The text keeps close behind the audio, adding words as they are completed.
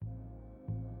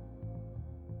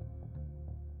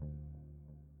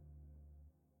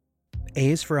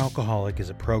A's for Alcoholic is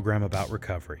a program about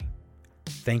recovery.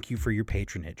 Thank you for your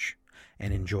patronage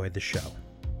and enjoy the show.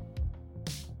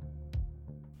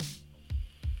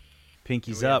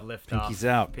 Pinkies up, pinkies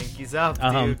out. Pinkies up,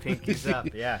 dude. Pinkies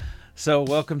up, yeah. So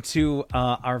welcome to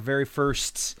our very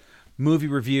first movie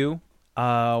review.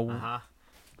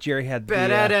 Jerry had the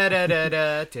at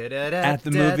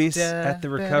the movies, at the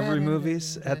recovery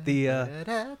movies, at the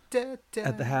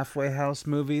halfway house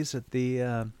movies, at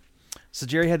the. So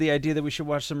Jerry had the idea that we should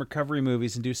watch some recovery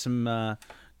movies and do some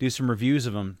reviews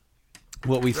of them.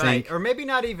 What we think, or maybe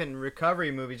not even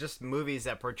recovery movies, just movies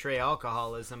that portray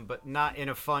alcoholism, but not in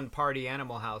a fun party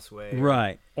Animal House way.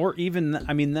 Right, or even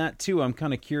that too. I'm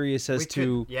kind of curious as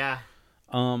to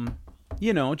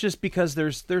just because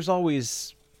there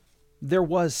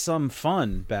was some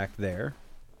fun back there.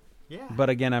 Yeah. But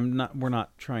again, we're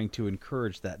not trying to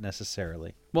encourage that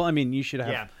necessarily. Well, I mean, you should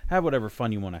have whatever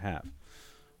fun you want to have.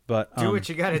 But do what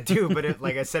you got to do. But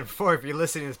like I said before, if you're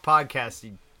listening to this podcast,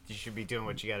 you should be doing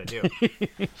what you got to do.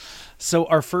 So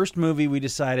our first movie we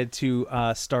decided to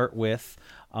start with,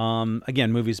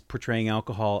 again, movies portraying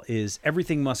alcohol, is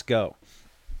Everything Must Go.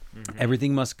 Mm-hmm.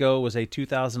 Everything Must Go was a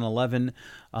 2011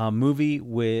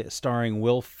 movie starring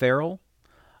Will Ferrell.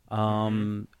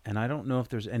 And I don't know if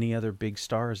there's any other big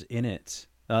stars in it.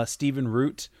 Stephen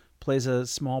Root plays a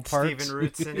small part. Stephen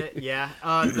Root's in it, yeah.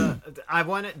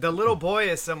 The little boy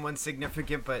is someone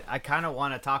significant, but I kind of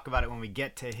want to talk about it when we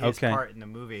get to his part in the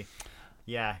movie.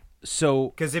 Yeah. So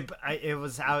because it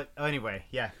was out anyway.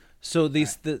 Yeah. So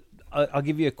I'll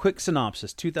give you a quick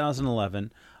synopsis.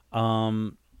 2011.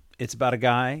 It's about a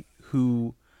guy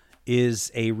who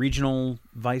is a regional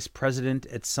vice president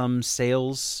at some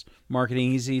sales marketing.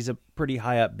 He's a pretty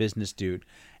high up business dude.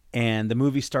 And the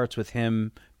movie starts with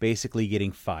him basically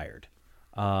getting fired.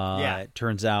 It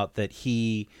turns out that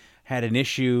he had an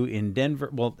issue in Denver.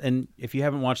 Well, and if you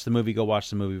haven't watched the movie, go watch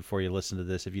the movie before you listen to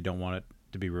this if you don't want it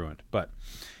to be ruined. But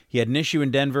he had an issue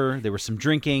in Denver. There was some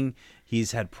drinking.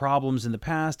 He's had problems in the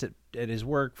past at his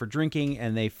work for drinking,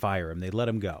 and they fire him. They let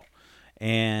him go.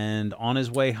 And on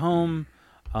his way home,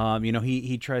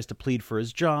 he tries to plead for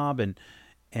his job, and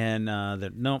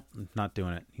nope, not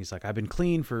doing it. He's like, I've been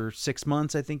clean for 6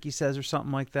 months, I think he says, or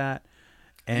something like that.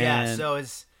 And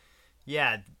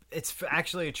it's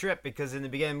actually a trip, because in the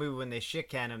beginning of the movie when they shit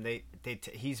can him,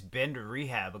 he's been to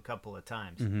rehab a couple of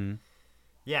times. Mm-hmm.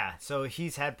 Yeah, so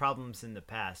he's had problems in the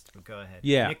past. But go ahead.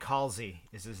 Yeah, Nick Halsey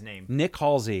is his name. Nick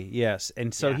Halsey, yes.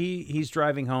 And so he's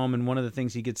driving home, and one of the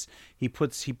things he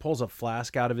pulls a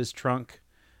flask out of his trunk,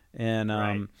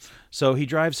 and so he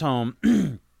drives home.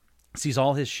 Sees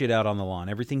all his shit out on the lawn.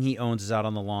 Everything he owns is out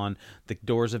on the lawn.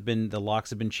 The locks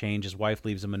have been changed. His wife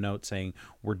leaves him a note saying,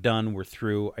 "We're done. We're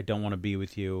through. I don't want to be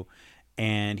with you."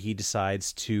 And he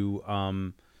decides he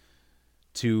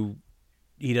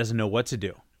doesn't know what to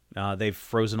do.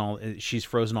 She's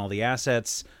frozen all the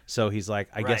assets. So he's like,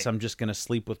 I guess I'm just going to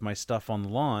sleep with my stuff on the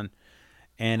lawn.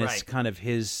 And it's kind of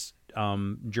his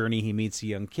journey. He meets a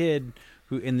young kid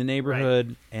who in the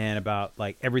neighborhood, and about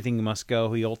like everything must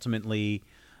go. He ultimately,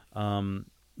 and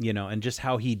just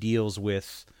how he deals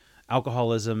with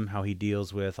alcoholism, how he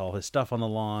deals with all his stuff on the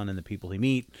lawn and the people he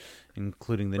meet,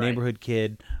 including the neighborhood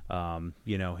kid,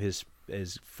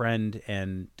 his friend,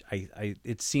 and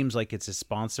it seems like it's his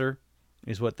sponsor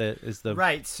is the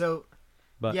right. So,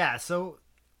 so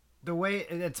the way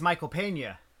it's Michael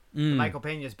Pena. Michael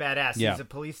Pena's badass. Yeah. He's a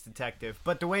police detective.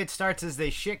 But the way it starts is they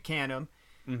shit can him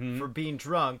for being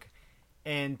drunk.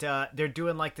 And they're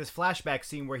doing like this flashback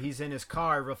scene where he's in his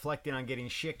car reflecting on getting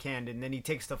shit canned, and then he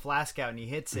takes the flask out and he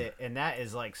hits it, and that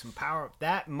is like some power.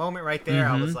 That moment right there,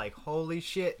 I was like, "Holy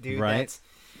shit, dude!" Right. That's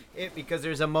it, because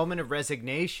there's a moment of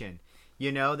resignation.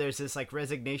 There's this like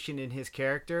resignation in his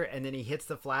character, and then he hits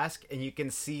the flask, and you can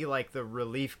see like the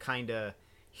relief kind of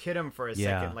hit him for a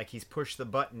second, like he's pushed the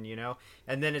button,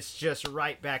 and then it's just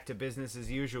right back to business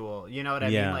as usual. You know what I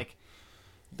mean? Like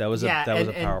that was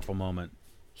a powerful moment.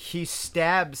 He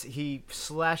slashes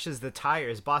the tire,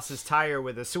 his boss's tire,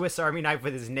 with a Swiss Army knife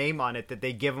with his name on it that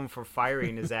they give him for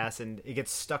firing his ass, and it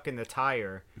gets stuck in the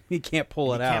tire. He can't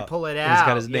pull it out. He's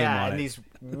got his name on it. And these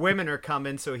women are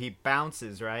coming, so he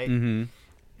bounces, right? Mm-hmm.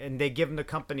 And they give him the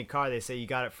company car. They say, you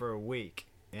got it for a week.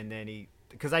 And then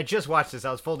because I just watched this.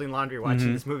 I was folding laundry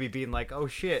watching this movie, being like, oh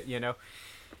shit,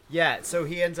 Yeah, so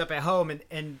he ends up at home,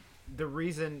 and the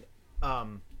reason...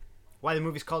 why the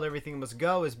movie's called Everything Must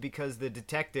Go is because the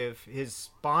detective, his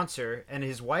sponsor, and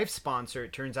his wife's sponsor,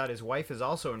 it turns out his wife is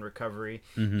also in recovery.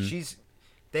 Mm-hmm.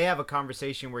 They have a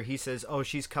conversation where he says, oh,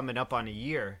 she's coming up on a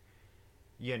year,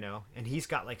 and he's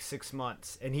got like 6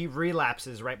 months, and he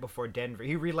relapses right before Denver.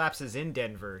 He relapses in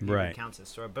Denver. He recounts his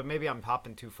story, but maybe I'm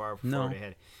hopping too far forward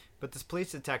ahead. But this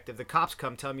police detective, the cops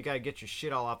come, tell him you got to get your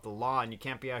shit all off the lawn. You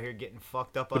can't be out here getting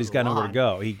fucked up on the lawn. But he's got nowhere to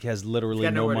go. He has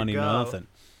literally no money, nothing.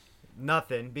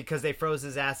 Nothing, because they froze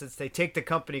his assets. They take the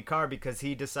company car because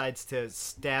he decides to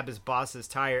stab his boss's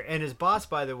tire. And his boss,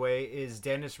 by the way, is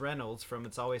Dennis Reynolds from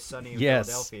It's Always Sunny in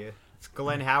Philadelphia. It's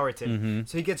Glenn Howerton. Mm-hmm.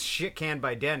 So he gets shit canned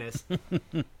by Dennis.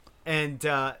 And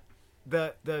the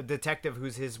detective,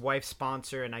 who's his wife's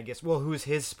sponsor, and who's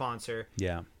his sponsor,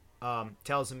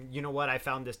 tells him, you know what, I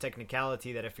found this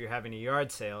technicality that if you're having a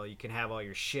yard sale, you can have all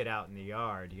your shit out in the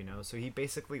yard, you know? So he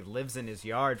basically lives in his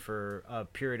yard for a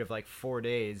period of like 4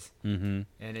 days. Mm-hmm.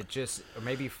 And it just, or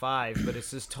maybe 5, but it's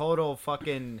this total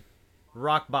fucking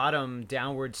rock bottom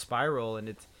downward spiral, and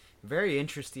it's a very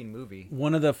interesting movie.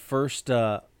 One of the first,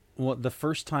 the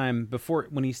first time before,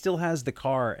 when he still has the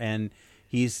car and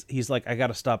he's like, I got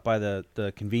to stop by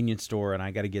the convenience store and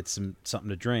I got to get something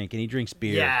to drink, and he drinks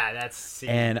beer. Yeah, that's scene,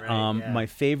 and right? My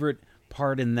favorite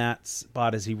part in that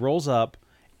spot is he rolls up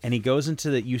and he goes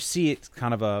into you see it's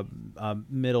kind of a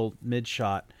mid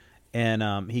shot,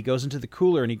 and he goes into the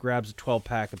cooler and he grabs a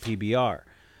 12-pack of PBR.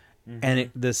 Mm-hmm. And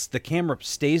the camera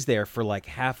stays there for like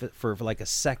a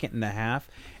second and a half,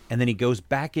 and then he goes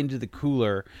back into the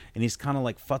cooler and he's kind of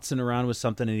like futzing around with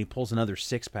something, and he pulls another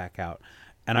 6-pack out.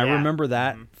 And I remember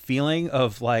that feeling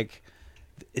of like,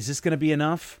 is this going to be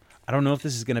enough? I don't know if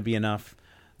this is going to be enough.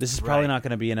 This is probably not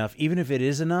going to be enough. Even if it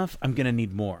is enough, I'm going to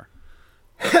need more.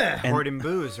 Hoarding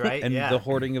booze, right? And the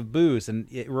hoarding of booze. And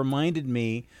it reminded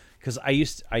me, because I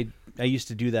used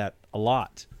to do that a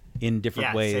lot in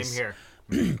different ways. Same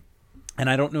here. And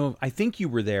I don't know, I think you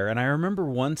were there. And I remember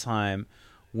one time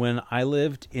when I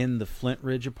lived in the Flint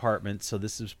Ridge apartment, so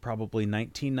this is probably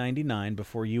 1999,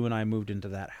 before you and I moved into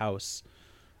that house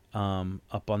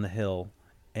up on the hill,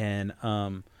 and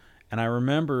I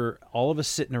remember all of us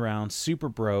sitting around super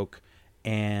broke,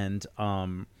 and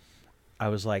I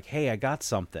was like, hey, I got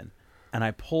something, and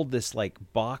I pulled this like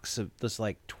box of this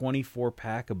like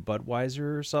 24-pack of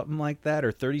Budweiser or something like that,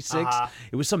 or 36.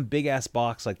 It was some big ass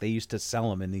box, like they used to sell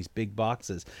them in these big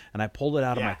boxes, and I pulled it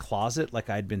out of my closet like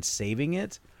I'd been saving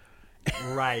it.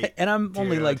 Right. And I'm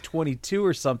only like 22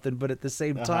 or something, but at the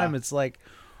same time it's like,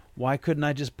 why couldn't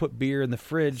I just put beer in the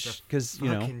fridge? Because, you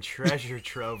know, fucking treasure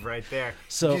trove right there.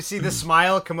 So, did you see the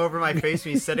smile come over my face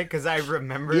when you said it? Because I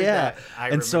remember that.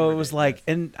 And so it was like,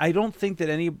 and I don't think that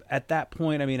at that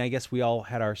point, I mean, I guess we all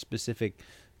had our specific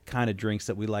kind of drinks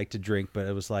that we like to drink, but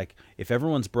it was like, if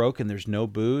everyone's broke and there's no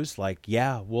booze, like,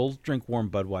 yeah, we'll drink warm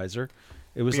Budweiser.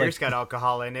 It was beer's like, got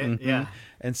alcohol in it. Mm-hmm. Yeah.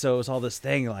 And so it was all this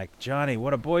thing like, Johnny,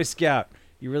 what a Boy Scout.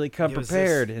 You really come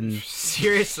prepared. And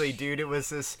seriously, dude, it was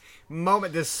this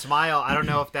moment, this smile. I don't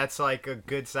know if that's like a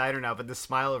good sign or not, but the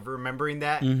smile of remembering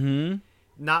that,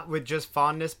 not with just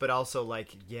fondness, but also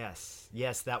like, yes,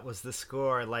 that was the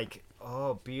score. Like,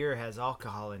 oh, beer has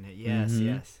alcohol in it. Yes,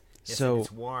 yes. So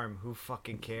it's warm. Who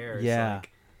fucking cares? Yeah.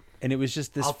 Like, and it was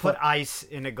just this. I'll put ice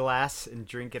in a glass and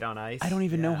drink it on ice. I don't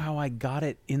even know how I got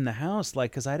it in the house, like,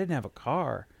 because I didn't have a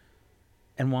car.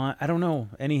 And why? I don't know.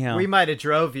 Anyhow, we might have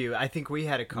drove you. I think we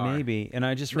had a car. Maybe. And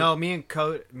I just me and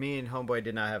Homeboy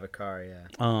did not have a car.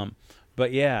 Yeah.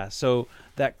 But yeah. So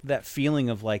that feeling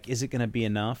of like, is it going to be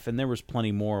enough? And there was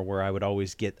plenty more where I would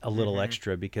always get a little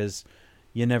extra, because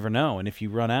you never know. And if you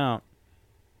run out,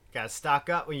 gotta stock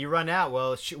up. When you run out,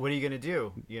 well, what are you gonna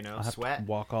do? You know, I'll have sweat. to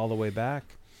walk all the way back.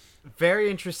 Very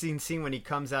interesting scene when he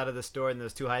comes out of the store and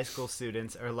those 2 high school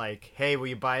students are like, hey, will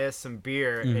you buy us some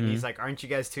beer? And he's like, aren't you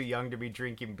guys too young to be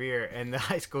drinking beer? And the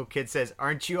high school kid says,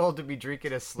 aren't you old to be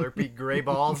drinking a Slurpee Gray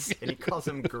Balls? And he calls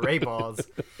them Gray Balls.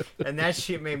 And that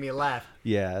shit made me laugh.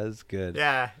 Yeah, that's good.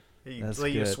 Yeah. He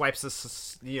swipes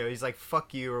this, he's like,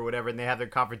 fuck you or whatever. And they have their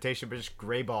confrontation, but just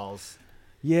Gray Balls.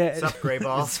 Yeah. What's up, Gray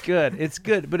Balls? It's good. It's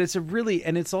good. But it's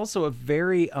it's also a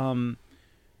very,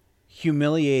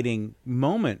 humiliating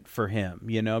moment for him,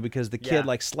 because the kid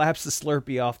like slaps the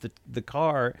Slurpee off the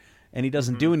car, and he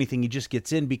doesn't do anything. He just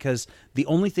gets in, because the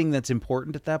only thing that's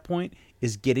important at that point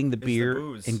is getting the beer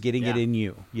and getting it in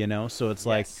you, so it's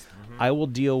like, I will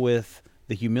deal with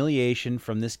the humiliation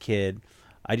from this kid.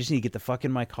 I just need to get the fuck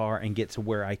in my car and get to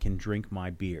where I can drink my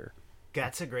beer.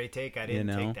 That's a great take. I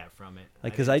didn't take that from it.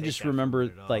 Like, because I just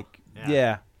remember like,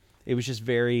 it was just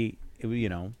very,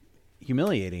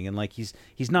 humiliating, and like he's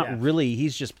not really,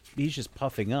 he's just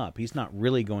puffing up. He's not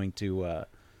really going to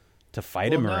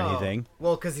fight him or anything.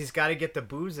 Well, because he's got to get the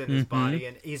booze in his body,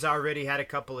 and he's already had a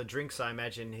couple of drinks. So I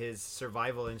imagine his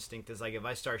survival instinct is like, if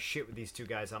I start shit with these 2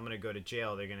 guys, I'm gonna go to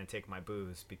jail. They're gonna take my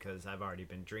booze because I've already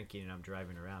been drinking and I'm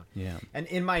driving around. Yeah. And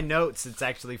in my notes, it's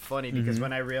actually funny because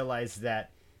when I realized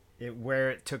that where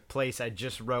it took place, I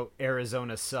just wrote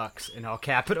Arizona sucks in all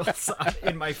capitals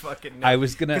in my fucking note. I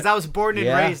was gonna, because I was born and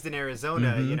raised in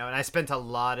Arizona, you know, and I spent a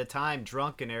lot of time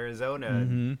drunk in Arizona.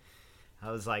 And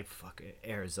I was like, "Fuck it,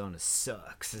 Arizona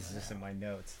sucks." This is just in my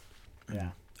notes.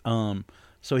 Yeah.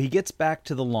 So he gets back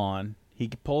to the lawn. He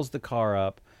pulls the car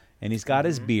up, and he's got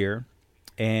his beer.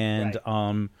 And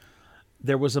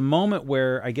there was a moment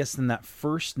where, I guess in that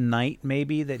first night,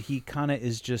 maybe, that he kind of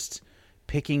is just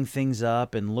picking things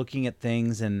up and looking at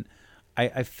things, and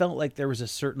I felt like there was a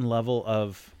certain level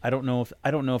of I don't know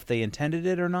if they intended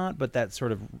it or not, but that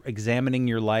sort of examining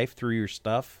your life through your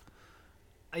stuff.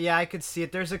 Yeah, I could see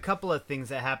it. There's a couple of things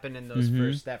that happen in those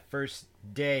first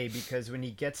day, because when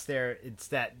he gets there, it's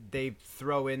that they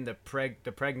throw in the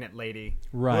pregnant lady.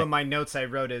 Right. One of my notes I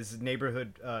wrote is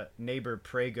neighbor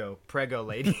prego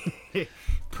lady.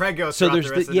 Prego. So there's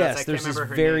there's this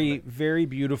very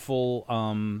beautiful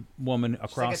woman across.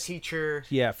 She's like a teacher.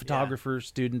 Yeah, photographer,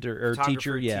 student, or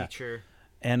teacher. Yeah. Teacher.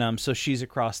 And so she's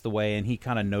across the way, and he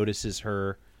kind of notices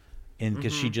her,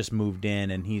 because she just moved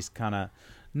in, and he's kind of.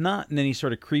 Not in any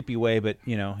sort of creepy way, but,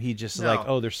 you know, he just like,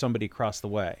 oh, there's somebody across the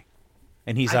way.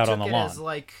 And he's out on the lawn. I took it as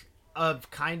like a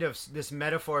kind of this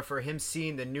metaphor for him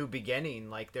seeing the new beginning.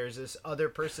 Like there's this other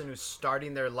person who's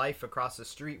starting their life across the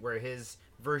street where his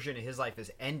version of his life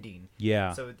is ending.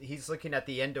 Yeah. So he's looking at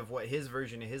the end of what his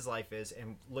version of his life is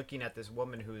and looking at this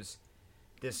woman who's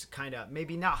this kind of,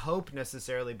 maybe not hope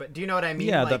necessarily, but do you know what I mean?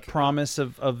 Yeah, like, the promise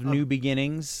of new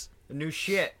beginnings. New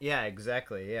shit. Yeah,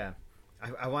 exactly. Yeah.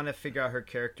 I want to figure out her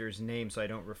character's name so I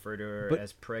don't refer to her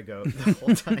as Prego the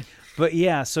whole time. But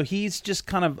yeah, so he's just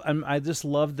kind of, I just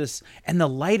love this. And the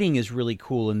lighting is really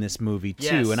cool in this movie too.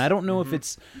 Yes. And I don't know if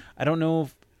it's, I don't know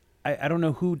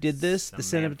who did this, the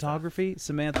cinematography,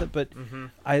 Samantha, but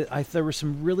there were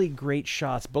some really great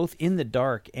shots, both in the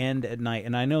dark and at night.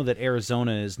 And I know that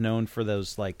Arizona is known for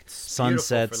those like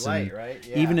sunsets, for light, and right?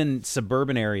 Yeah. even in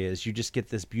suburban areas, you just get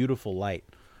this beautiful light.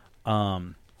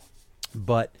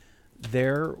 But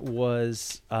there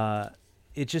was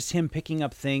it's just him picking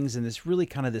up things, and this really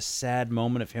kind of this sad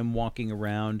moment of him walking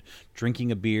around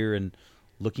drinking a beer and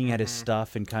looking at his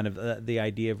stuff, and kind of the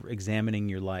idea of examining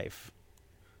your life.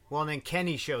 Well, and then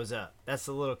Kenny shows up. That's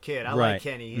the little kid. I Right. like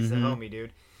Kenny. He's the homie,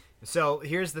 dude. So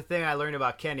here's the thing I learned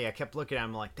about Kenny. I kept looking at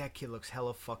him like, that kid looks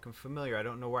hella fucking familiar. I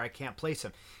don't know where I can't place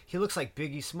him. He looks like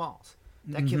Biggie Smalls.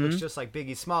 That kid looks just like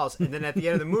Biggie Smalls. And then at the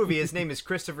end of the movie, his name is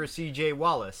Christopher C.J.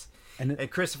 Wallace.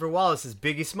 And Christopher Wallace is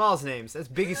Biggie Smalls' names. That's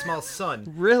Biggie Smalls'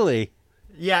 son. Really?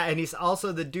 Yeah, and he's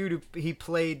also the dude who he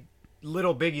played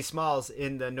little Biggie Smalls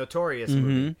in the Notorious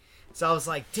movie. So I was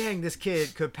like, dang, this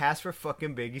kid could pass for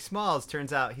fucking Biggie Smalls.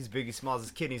 Turns out he's Biggie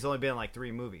Smalls' kid, and he's only been in like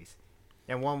 3 movies.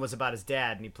 And one was about his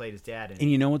dad, and he played his dad in it.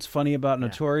 And you know what's funny about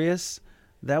Notorious?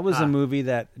 That was a movie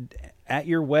that, at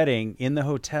your wedding, in the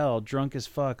hotel, drunk as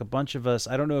fuck, a bunch of us,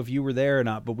 I don't know if you were there or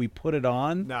not, but we put it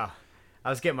on. No. I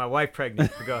was getting my wife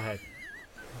pregnant, but go ahead.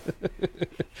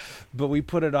 But we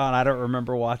put it on. I don't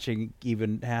remember watching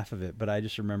even half of it, but I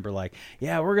just remember like,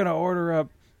 yeah, we're going to order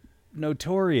up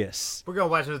Notorious. We're going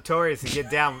to watch Notorious and get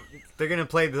down. They're going to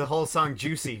play the whole song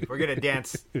Juicy. We're going to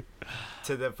dance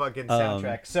to the fucking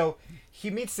soundtrack. So he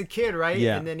meets the kid, right?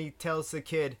 Yeah. And then he tells the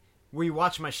kid, will you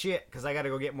watch my shit? Because I got to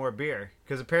go get more beer.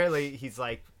 Because apparently he's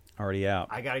like, already out.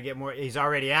 I got to get more. He's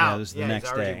already out. Yeah, this is the next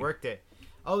he's already day. worked it.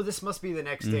 Oh, this must be the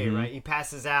next day, right? He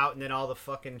passes out, and then all the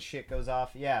fucking shit goes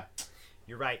off. Yeah,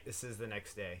 you're right. This is the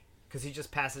next day. Because he just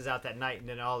passes out that night, and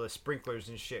then all the sprinklers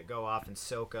and shit go off and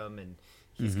soak him, and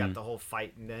he's got the whole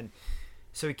fight. And then,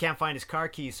 so he can't find his car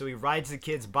keys, so he rides the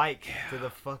kid's bike to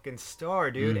the fucking store,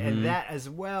 dude. And that as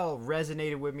well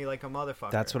resonated with me like a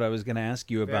motherfucker. That's what I was going to ask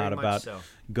you Very about much so.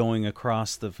 going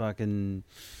across the fucking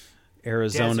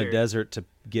Arizona desert to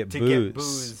get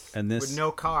booze. And this, with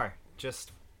no car,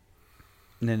 just...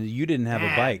 And then you didn't have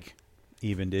a bike,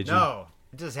 even, did you? No,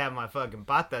 I just have my fucking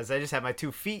patas. I just have my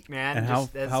 2 feet, man. And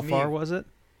how far was it?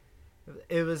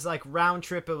 It was like round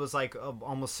trip. It was like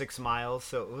almost 6 miles,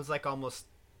 so it was like almost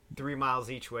 3 miles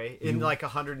each way in like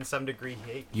 107 degree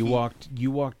heat. You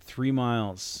walked 3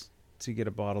 miles to get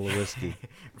a bottle of whiskey.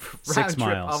 Round 6 trip,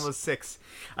 miles, almost 6.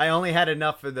 I only had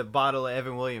enough for the bottle of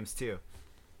Evan Williams too.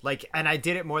 Like, and I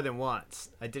did it more than once.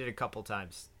 I did it a couple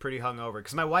times. Pretty hungover.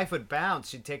 Because my wife would bounce.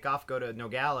 She'd take off, go to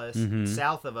Nogales,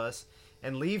 south of us,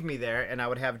 and leave me there. And I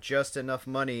would have just enough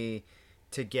money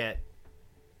to get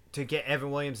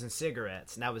Evan Williams and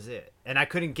cigarettes. And that was it. And I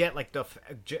couldn't get, like, the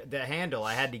handle.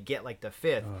 I had to get, like, the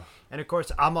 5th. Ugh. And, of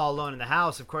course, I'm all alone in the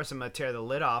house. Of course, I'm going to tear the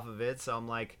lid off of it. So I'm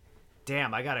like,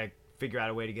 damn, I got to figure out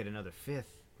a way to get another 5th.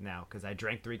 now because I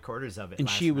drank 3/4 of it. And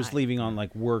last she was night. leaving on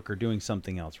like work or doing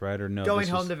something else, right? Or no, Going this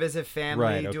home was- to visit family,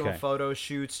 Right, doing okay. photo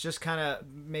shoots, just kind of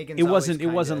making. It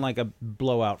wasn't like a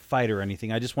blowout fight or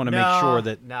anything. I just want to make sure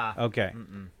that. Nah. Okay.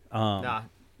 Nah.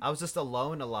 I was just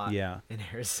alone a lot. Yeah. In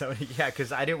Arizona. Yeah,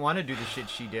 because I didn't want to do the shit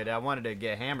she did. I wanted to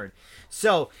get hammered.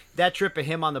 So that trip of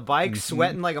him on the bike,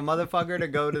 sweating like a motherfucker to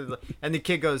go to the, and the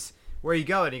kid goes, "Where you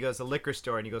going?" He goes, "The liquor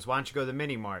store." And he goes, "Why don't you go to the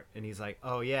mini mart?" And he's like,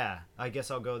 "Oh yeah, I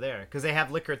guess I'll go there because they have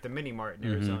liquor at the mini mart in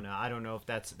Arizona." I don't know if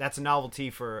that's a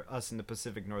novelty for us in the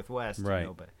Pacific Northwest, Right? You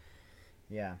know, but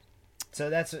yeah.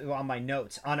 So that's on my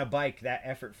notes. On a bike, that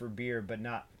effort for beer, but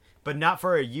not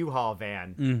for a U-Haul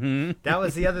van. Mm-hmm. That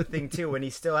was the other thing too. When he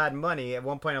still had money, at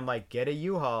one point I'm like, "Get a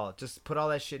U-Haul. Just put all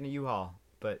that shit in a U-Haul."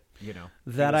 But you know,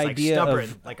 That he was, idea like, stubborn.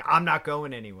 of- like I'm not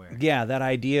going anywhere. Yeah, that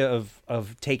idea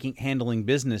of handling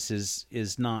business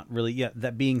is not really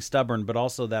that being stubborn, but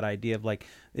also that idea of like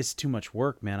it's too much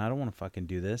work, man. I don't want to fucking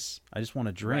do this. I just want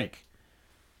to drink.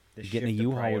 The Getting a shift of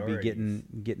U-Haul would be priorities.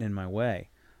 getting in my way.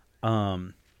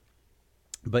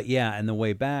 But yeah, and the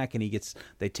way back, and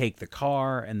they take the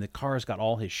car, and the car's got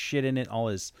all his shit in it, all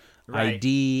his Right.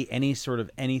 ID, any sort of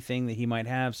anything that he might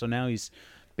have. So now he's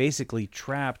basically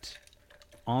trapped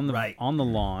on the Right. on the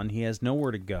lawn. He has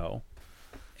nowhere to go,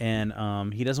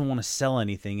 and he doesn't want to sell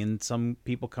anything. And some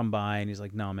people come by, and he's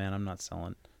like, "No, man, I'm not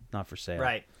selling. Not for sale."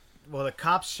 Right. Well, the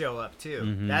cops show up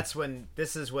too.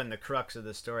 This is when the crux of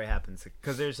the story happens.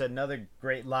 Because there's another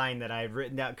great line that I've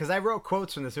written down. Because I wrote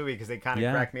quotes from this movie because they kind of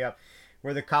Yeah. crack me up.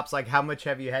 Where the cop's like, "How much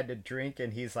have you had to drink?"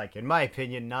 And he's like, "In my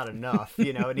opinion, not enough."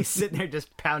 You know, and he's sitting there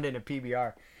just pounding a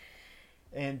PBR.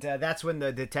 And that's when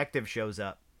the detective shows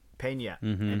up, Pena.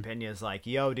 And Pena's like,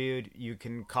 "Yo, dude, you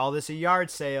can call this a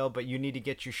yard sale, but you need to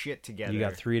get your shit together. You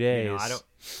got 3 You know, days. I don't.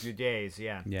 3 days,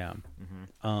 yeah. Yeah.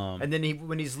 And then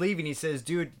when he's leaving, he says,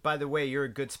 "Dude, by the way, you're a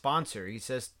good sponsor." He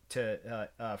says to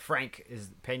Frank, is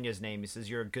Pena's name. He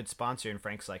says, "You're a good sponsor," and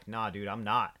Frank's like, "Nah, dude, I'm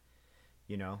not."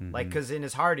 You know, like, because in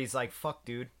his heart, he's like, "Fuck,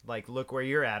 dude. Like, look where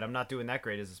you're at. I'm not doing that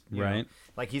great." As you Right. know?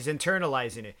 Like, he's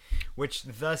internalizing it, which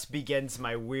thus begins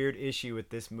my weird issue with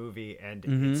this movie and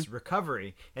its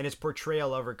recovery and its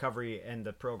portrayal of recovery and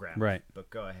the program. Right. But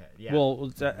go ahead. Yeah.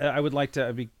 Well, I would like to.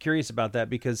 I'd be curious about that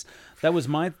because that was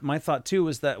my thought too.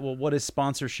 Was that, well, what is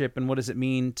sponsorship and what does it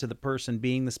mean to the person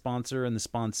being the sponsor and the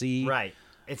sponsee? Right.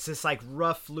 It's this like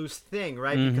rough, loose thing,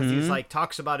 right? Because he's like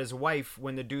talks about his wife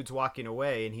when the dude's walking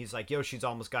away, and he's like, "Yo, she's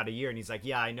almost got a year," and he's like,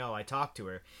 "Yeah, I know, I talked to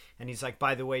her," and he's like,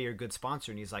 "By the way, you're a good sponsor,"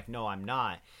 and he's like, "No, I'm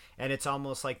not," and it's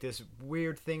almost like this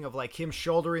weird thing of like him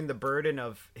shouldering the burden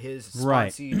of his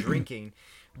sponsee drinking,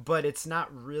 but it's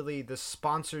not really the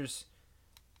sponsor's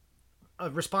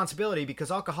responsibility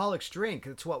because alcoholics drink.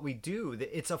 It's what we do.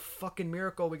 It's a fucking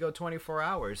miracle we go 24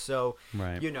 hours. So,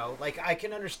 Right. you know, like I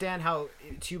can understand how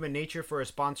it's human nature for a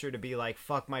sponsor to be like,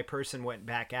 "Fuck, my person went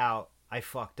back out. I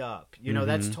fucked up." You know,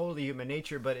 that's totally human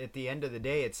nature. But at the end of the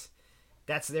day,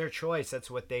 that's their choice.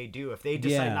 That's what they do. If they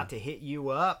decide Yeah. not to hit you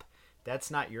up, that's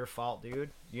not your fault,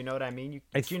 dude. You know what I mean?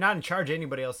 You're not in charge of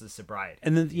anybody else's sobriety.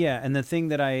 And then and the thing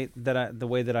that I the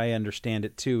way that I understand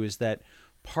it too is that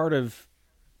part of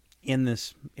in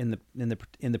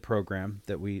the program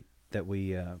that we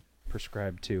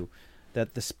prescribe to,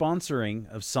 that the sponsoring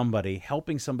of somebody,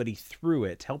 helping somebody through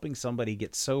it, helping somebody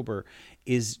get sober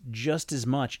is just as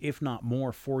much, if not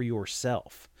more, for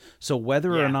yourself. So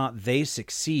whether or not they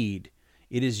succeed,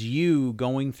 it is you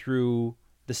going through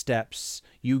the steps,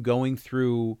 you going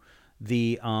through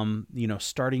the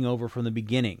starting over from the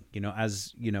beginning,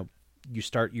 as you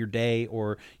start your day,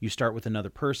 or you start with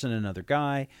another person, another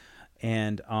guy.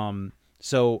 And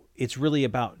so it's really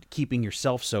about keeping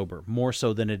yourself sober more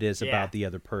so than it is about the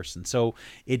other person. So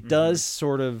it does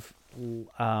sort of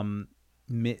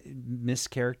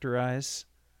mischaracterize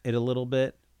it a little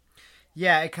bit.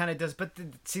 Yeah, it kind of does. But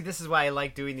see, this is why I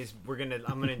like doing these.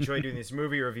 I'm gonna enjoy doing these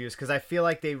movie reviews because I feel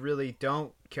like they really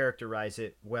don't characterize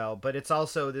it well. But it's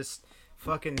also this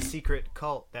fucking secret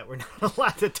cult that we're not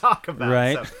allowed to talk about.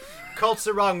 Right. So, cult's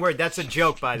the wrong word. That's a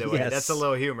joke, by the way. Yes. That's a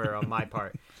little humor on my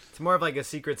part. It's more of like a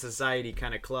secret society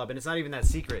kind of club, and it's not even that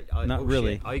secret. Not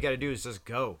really. Shit. All you got to do is just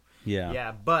go. Yeah.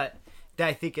 Yeah, but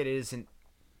I think it isn't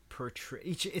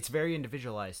it's very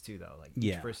individualized too, though. Like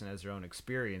each person has their own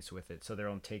experience with it, so their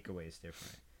own takeaway is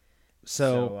different.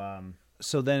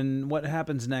 So then what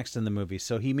happens next in the movie?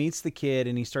 So he meets the kid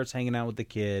and he starts hanging out with the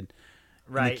kid.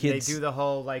 Right. They do the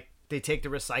whole they take the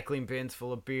recycling bins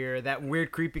full of beer. That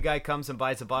weird creepy guy comes and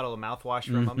buys a bottle of mouthwash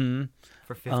from him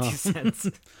for 50 cents.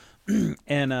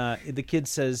 And the kid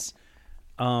says,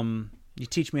 "You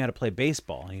teach me how to play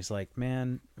baseball." And he's like,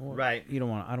 "Man, I don't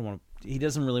want to he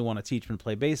doesn't really want to teach him to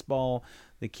play baseball.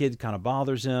 The kid kind of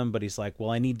bothers him, but he's like,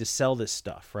 well, I need to sell this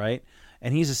stuff, right?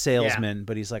 And he's a salesman,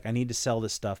 but he's like, I need to sell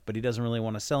this stuff, but he doesn't really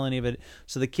want to sell any of it.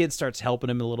 So the kid starts helping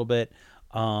him a little bit,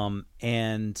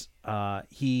 and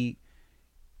he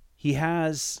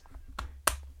has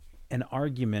an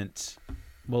argument.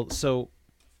 Well, so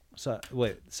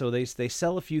they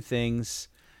sell a few things.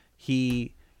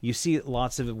 You see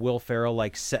lots of Will Ferrell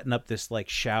like setting up this like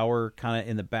shower kind of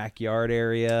in the backyard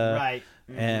area, right?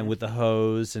 And with the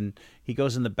hose, and he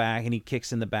goes in the back and he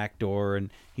kicks in the back door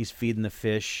and he's feeding the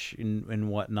fish and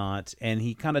whatnot, and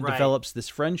he kind of develops this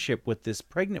friendship with this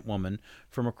pregnant woman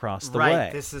from across the way.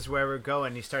 Right, this is where we're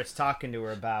going. He starts talking to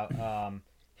her about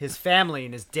his family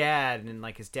and his dad, and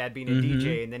like his dad being a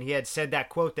DJ, and then he had said that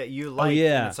quote that you liked,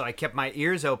 and so I kept my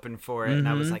ears open for it, and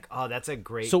I was like, oh, that's a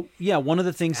great. So yeah, one of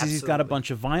the things is he's got a bunch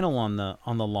of vinyl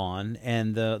on the lawn,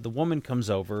 and the woman comes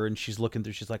over and she's looking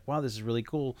through. She's like, wow, this is really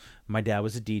cool. My dad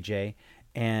was a DJ,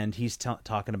 and he's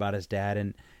talking about his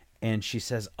dad, and she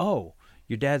says, oh,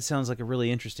 your dad sounds like a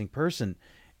really interesting person.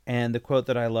 And the quote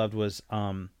that I loved was,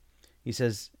 he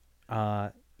says,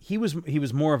 he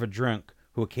was more of a drunk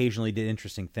who occasionally did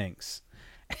interesting things.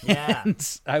 Yeah.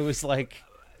 And I was like,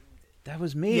 that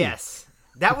was me. Yes.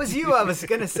 That was you. I was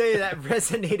going to say that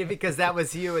resonated because that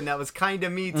was you, and that was kind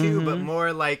of me too, but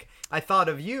more like I thought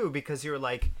of you because you were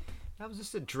like, I was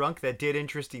just a drunk that did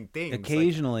interesting things.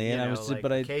 Occasionally. Like, and I was like,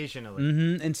 but I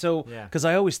occasionally. And so cuz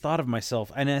I always thought of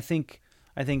myself, and I think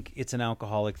it's an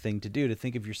alcoholic thing to do, to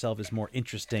think of yourself as more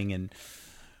interesting and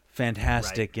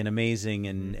fantastic and amazing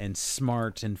and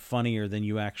smart and funnier than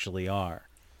you actually are.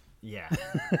 Yeah.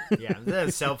 Yeah. The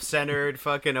self-centered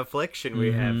fucking affliction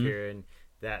we have here, and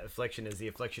that affliction is the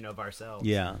affliction of ourselves.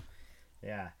 Yeah.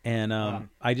 Yeah. And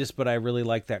but I really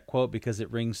like that quote because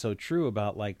it rings so true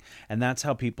about like, and that's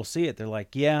how people see it. They're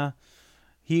like, yeah,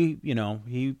 he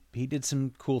did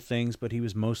some cool things, but he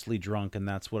was mostly drunk, and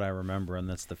that's what I remember, and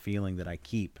that's the feeling that I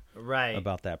keep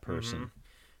about that person.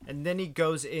 And then he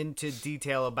goes into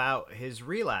detail about his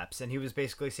relapse, and he was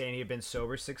basically saying he had been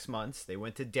sober 6 months. They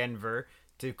went to Denver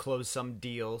to close some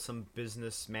deal, some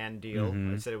businessman deal.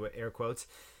 I said it with air quotes.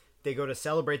 They go to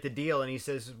celebrate the deal, and he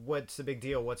says, what's the big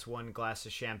deal? What's one glass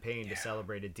of champagne to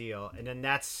celebrate a deal? And then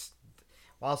that's...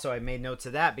 Also, I made notes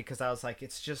of that because I was like,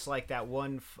 it's just like that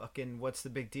one fucking... What's the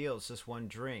big deal? It's just one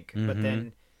drink. But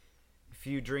then... If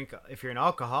you're an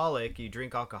alcoholic, you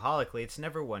drink alcoholically, it's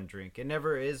never one drink. It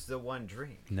never is the one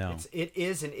drink. No. It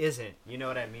is and isn't. You know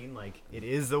what I mean? Like, it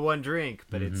is the one drink,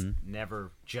 but it's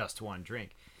never just one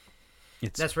drink.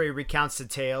 That's where he recounts the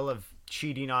tale of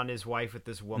cheating on his wife with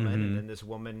this woman, and then this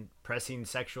woman pressing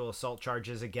sexual assault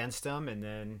charges against him, and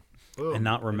then boom. And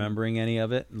not remembering any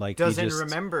of it. Like, doesn't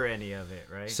remember any of it,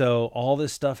 right? So all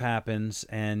this stuff happens,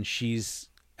 and she's...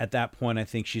 At that point, I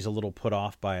think she's a little put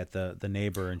off by it, the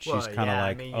neighbor, and she's kind of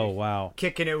like, oh, wow.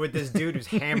 Kicking it with this dude who's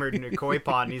hammered in a koi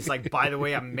pond, and he's like, by the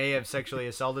way, I may have sexually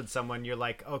assaulted someone. You're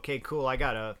like, okay, cool, I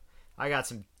got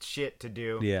some shit to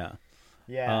do. Yeah.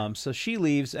 Yeah. So she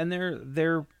leaves, and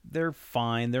they're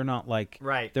fine. They're not like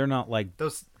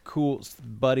those cool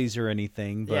buddies or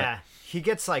anything. But... Yeah. He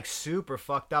gets like super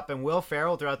fucked up, and Will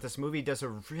Ferrell throughout this movie does a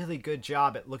really good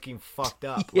job at looking fucked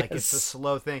up. Yes. Like, it's a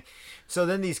slow thing. So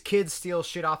then these kids steal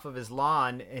shit off of his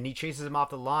lawn, and he chases them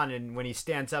off the lawn, and when he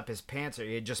stands up,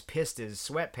 he had just pissed his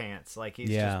sweatpants. Like,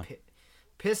 he's just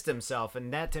pissed himself,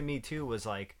 and that to me too was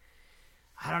like,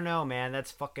 I don't know, man,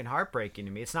 that's fucking heartbreaking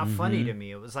to me. It's not funny to me.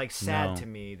 It was like sad to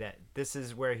me that this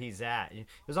is where he's at. It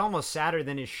was almost sadder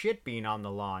than his shit being on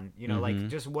the lawn. You know, like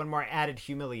just one more added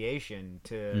humiliation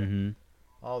to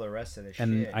all the rest of the shit.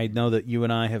 And I know that you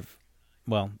and I have,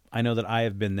 I know that I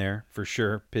have been there for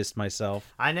sure, pissed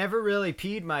myself. I never really I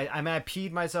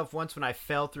peed myself once when I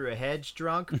fell through a hedge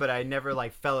drunk, but I never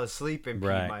like fell asleep and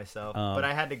peed myself. But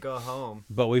I had to go home.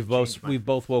 But we've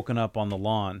both woken up on the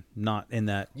lawn, not in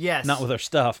that, not with our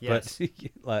stuff, but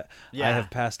I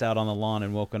have passed out on the lawn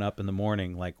and woken up in the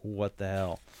morning like, what the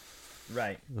hell?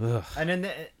 Right. Ugh.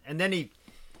 And then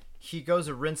he goes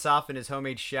to rinse off in his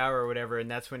homemade shower or whatever,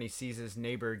 and that's when he sees his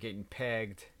neighbor getting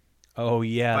pegged. Oh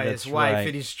yeah, by that's his wife, right.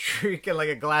 And he's drinking like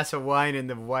a glass of wine, and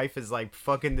the wife is like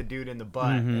fucking the dude in the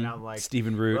butt, and I'm like,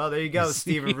 Stephen Root. Well, there you go,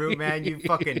 Stephen Root, man, you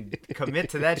fucking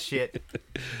commit to that shit.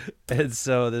 And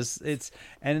so there's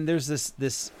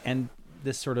this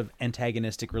sort of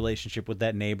antagonistic relationship with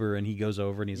that neighbor, and he goes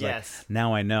over and he's like,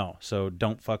 now I know, so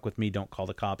don't fuck with me, don't call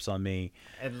the cops on me,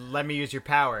 and let me use your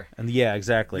power. And yeah,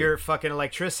 exactly, your fucking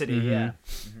electricity.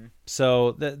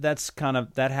 So that's kind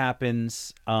of that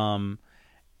happens.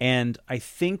 And I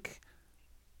think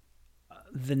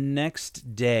the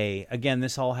next day, again,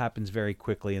 this all happens very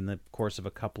quickly in the course of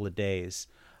a couple of days.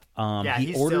 Yeah, he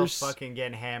he's orders still fucking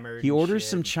getting hammered. he and orders shit.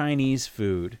 some Chinese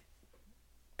food,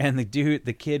 and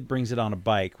the kid brings it on a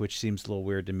bike, which seems a little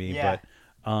weird to me. Yeah.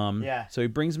 But Yeah. so he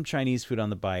brings him Chinese food on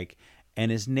the bike,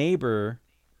 and his neighbor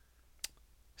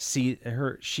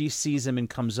she sees him and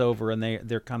comes over, and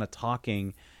they're kind of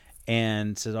talking,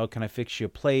 and says, "Oh, can I fix you a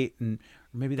plate?" And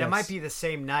maybe That might be the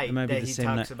same night that he talks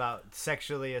night. about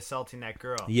sexually assaulting that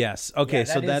girl. Yes. Okay. Yeah,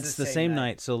 So that is that's the the same same night.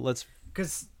 night. So let's.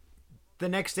 Because the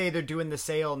next day they're doing the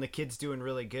sale and the kid's doing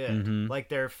really good. Mm-hmm. Like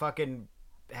they're fucking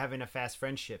having a fast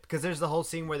friendship. Because there's the whole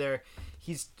scene where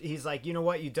he's like, you know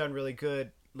what, you've done really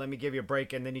good. Let me give you a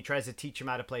break. And then he tries to teach him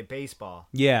how to play baseball.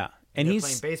 Yeah. And They're he's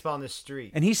playing baseball in the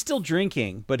street. and he's still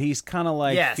drinking, but he's kind of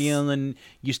like Yes. feeling.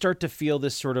 You start to feel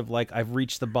this sort of like I've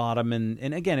reached the bottom, and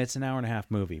again, it's an 1.5 hour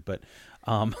movie, but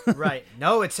Right.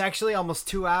 No, it's actually almost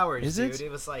 2 hours, Is dude. it?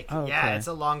 It was like, Oh, yeah, okay. it's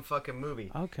a long fucking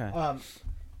movie. okay.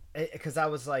 Because I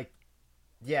was like,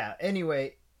 yeah.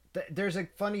 Anyway, there's a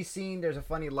funny scene. There's a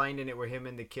funny line in it where him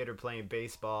and the kid are playing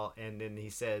baseball, and then he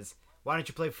says, "Why don't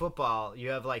you play football? You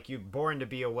have like you're born to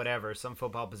be a whatever, some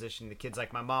football position." The kid's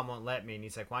like, "My mom won't let me," and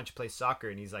he's like, "Why don't you play soccer?"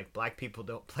 And he's like, "Black people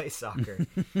don't play soccer."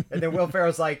 And then Will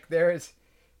Ferrell's like, "There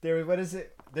what is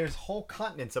it? There's whole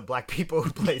continents of black people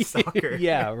who play soccer."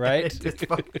 Yeah, right?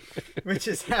 Which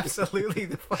is absolutely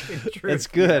the fucking truth. It's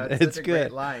good. It's It's such a good.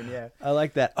 great line, yeah. I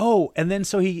like that. Oh, and then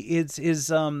so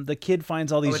the kid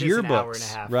finds all these it is an hour and a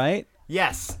yearbooks, half. right?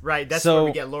 Yes, right. That's So- where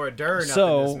we get Laura Dern up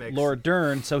in this mix. Laura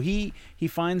Dern. So he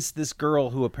finds this girl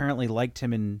who apparently liked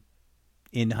him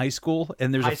in high school,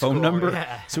 and there's High a phone school, number.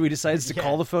 yeah. So he decides to Yeah.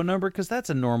 call the phone number because that's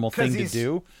a normal thing to he's,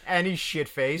 do. And he's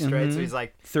shit-faced, right? So he's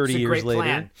like, 30 "It's a years great later.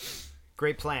 plan.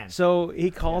 Great plan." So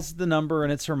he calls the number,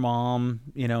 and it's her mom.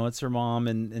 It's her mom,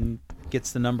 and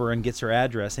gets the number and gets her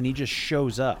address, and he just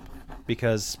shows up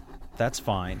because that's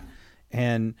fine.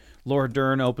 And Laura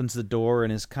Dern opens the door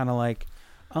and is kind of like,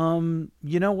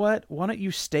 you know what? Why don't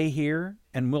you stay here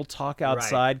and we'll talk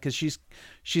outside? Because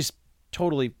she's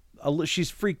totally she's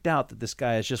freaked out that this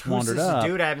guy has just Who's wandered this up.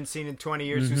 dude I haven't seen in 20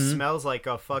 years who smells like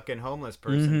a fucking homeless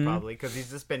person, probably, because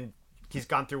he's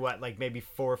gone through what, like maybe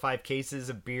 4 or 5 cases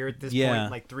of beer at this point in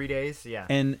like 3 days. Yeah.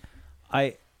 And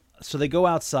so they go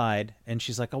outside, and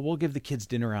she's like, "Oh, we'll give the kids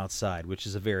dinner outside," which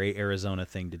is a very Arizona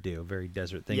thing to do, a very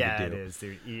desert thing to do. Yeah, it is.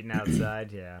 They're eating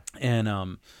outside. Yeah.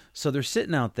 And so they're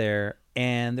sitting out there,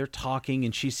 and they're talking,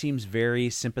 and she seems very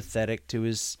sympathetic to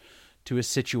his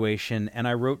situation. And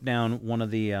I wrote down one of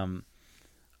the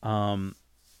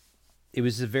it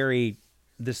was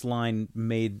this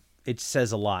line it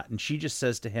says a lot, and she just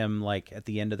says to him, like at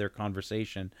the end of their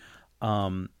conversation,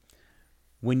 "When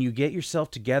you get yourself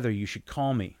together, you should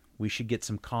call me. We should get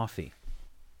some coffee."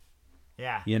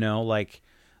 Yeah. Like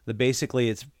basically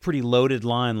it's a pretty loaded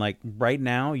line. Like, right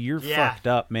now you're fucked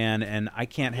up, man, and I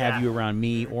can't have you around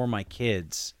me or my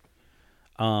kids.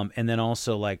 And then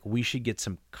also, like, we should get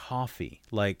some coffee.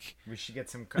 Like, We should get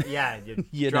some... Yeah, you,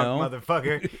 You drunk know?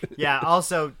 motherfucker. Yeah,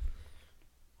 also...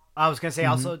 I was going to say,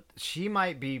 also, she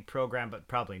might be programmed, but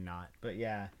probably not. But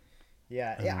yeah.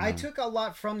 Yeah, I took a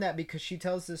lot from that because she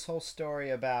tells this whole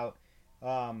story about...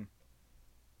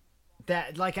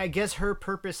 that, like, I guess her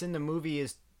purpose in the movie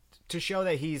is to show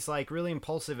that he's, like, really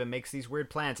impulsive and makes these weird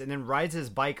plans and then rides his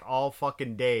bike all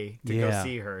fucking day to go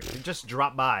see her. To just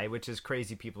drop by, which is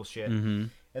crazy people shit.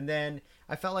 And then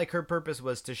I felt like her purpose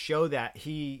was to show that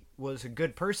he was a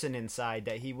good person inside,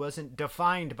 that he wasn't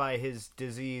defined by his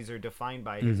disease or defined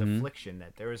by his affliction,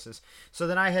 that there was this... So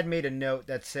then I had made a note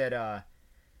that said,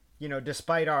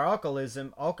 despite our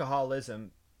alcoholism,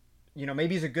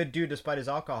 maybe he's a good dude despite his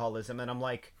alcoholism. And I'm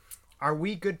like, are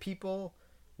we good people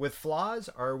with flaws,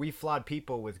 or are we flawed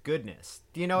people with goodness?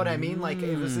 Do you know what I mean? Like,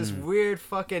 it was this weird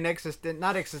fucking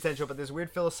not existential, but this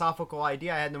weird philosophical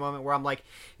idea I had in the moment where I'm like,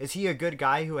 is he a good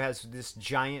guy who has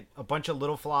a bunch of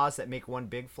little flaws that make one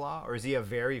big flaw, or is he a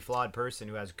very flawed person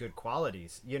who has good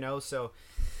qualities? So,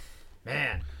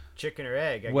 man, chicken or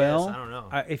egg? I guess I don't know.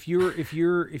 if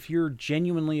you're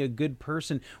genuinely a good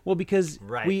person, well, because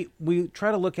Right. we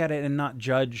try to look at it and not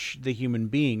judge the human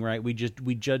being, right? We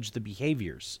judge the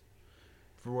behaviors.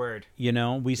 Word.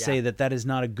 We say that is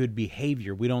not a good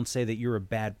behavior. We don't say that you're a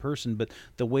bad person, but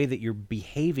the way that you're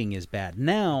behaving is bad.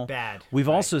 Now, we've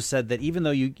also said that even though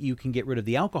you can get rid of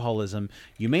the alcoholism,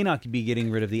 you may not be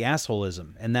getting rid of the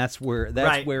assholism, and that's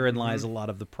wherein lies a lot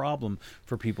of the problem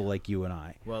for people like you and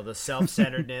I. Well, the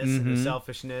self-centeredness and the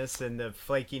selfishness and the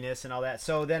flakiness and all that.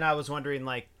 So then I was wondering,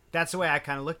 like, that's the way I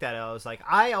kind of looked at it. I was like,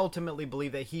 I ultimately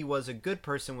believe that he was a good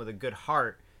person with a good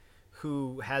heart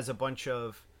who has a bunch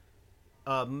of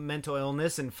mental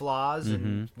illness and flaws,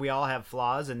 and we all have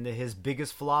flaws, and his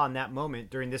biggest flaw in that moment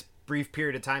during this brief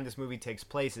period of time this movie takes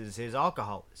place is his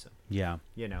alcoholism. Yeah.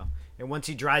 You know, and once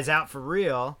he dries out for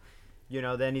real, you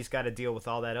know, then he's got to deal with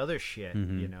all that other shit.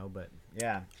 You know, but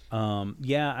yeah.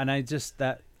 Yeah, and I just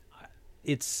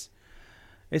it's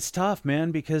tough,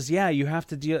 man, because you have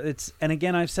to deal. And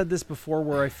again, I've said this before,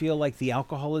 where I feel like the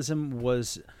alcoholism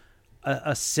was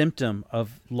a symptom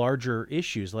of larger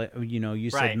issues, like you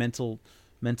said, mental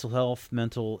health,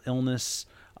 mental illness,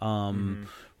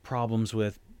 problems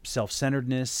with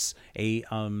self-centeredness,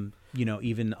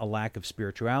 even a lack of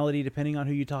spirituality, depending on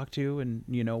who you talk to, and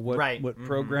what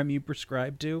program you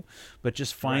prescribe to, but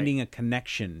just finding a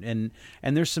connection.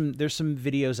 And there's some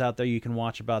videos out there you can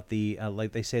watch about the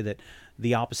like they say that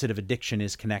the opposite of addiction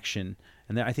is connection.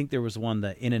 And I think there was one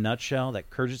that In a Nutshell that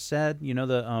Kurtis said,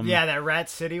 that Rat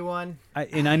City one. I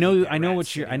know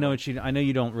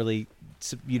you don't really.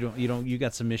 You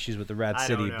got some issues with the Rad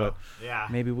City, but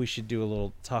maybe we should do a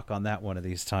little talk on that one of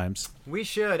these times. We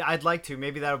should. I'd like to.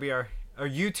 Maybe that'll be our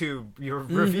YouTube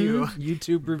review.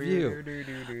 YouTube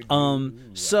review.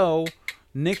 So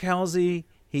Nick Halsey,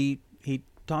 he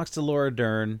talks to Laura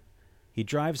Dern. He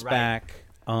drives back.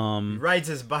 He rides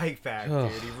his bike back,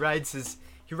 dude.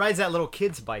 He rides that little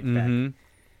kid's bike back.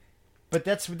 But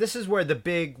this is where the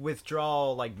big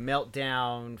withdrawal, like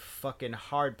meltdown, fucking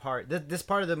hard part. This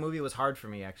part of the movie was hard for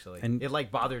me, actually. And it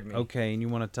like bothered me. Okay, and you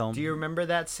want to tell me? Do you remember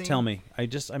that scene? Tell me.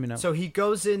 So he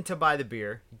goes in to buy the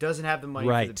beer. He doesn't have the money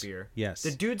for the beer. Yes.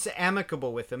 The dude's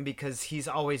amicable with him because he's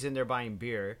always in there buying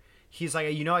beer. He's like,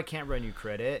 I can't run you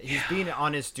credit. He's being an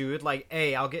honest dude. Like,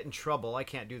 hey, I'll get in trouble. I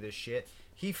can't do this shit.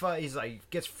 He's like,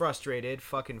 gets frustrated,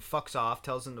 fucking fucks off,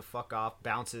 tells him to fuck off,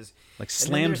 bounces. Like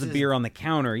slams the beer on the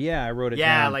counter. Yeah, I wrote it down.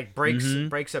 Yeah, like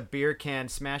breaks a beer can,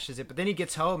 smashes it. But then he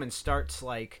gets home and starts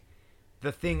like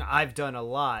the thing I've done a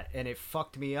lot, and it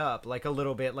fucked me up like a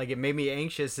little bit. Like it made me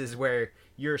anxious is where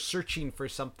you're searching for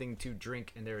something to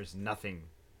drink and there is nothing.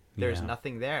 There's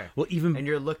nothing there. Well, and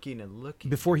you're looking and looking.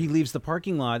 Before he leaves the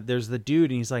parking lot, there's the dude,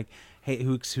 and he's like, hey,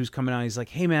 who's coming out? He's like,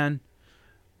 hey, man.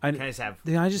 Can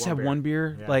I just have one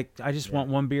beer? Yeah. Like, I just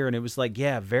want one beer. And it was like,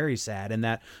 very sad. And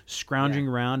that scrounging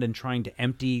around and trying to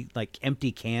empty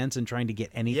cans and trying to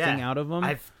get anything out of them.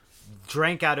 I've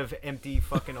drank out of empty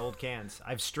fucking old cans.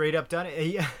 I've straight up done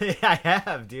it. I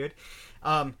have, dude.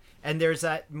 And there's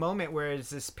that moment where it's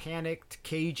this panicked,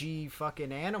 cagey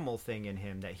fucking animal thing in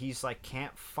him that he's like,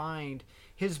 can't find.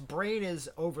 His brain is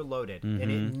overloaded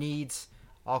and it needs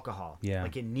alcohol.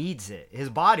 Like it needs it. His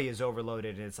body is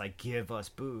overloaded and it's like, give us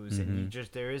booze. And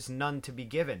there is none to be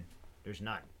given. There's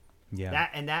none.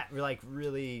 That like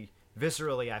really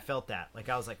viscerally I felt that. Like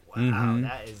I was like, wow,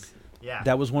 that is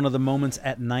that was one of the moments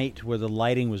at night where the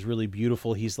lighting was really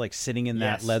beautiful. He's like sitting in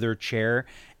that leather chair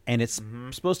and it's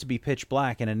supposed to be pitch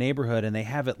black in a neighborhood, and they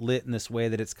have it lit in this way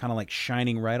that it's kind of like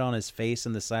shining right on his face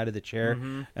and the side of the chair.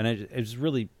 And it was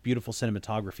really beautiful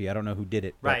cinematography. I don't know who did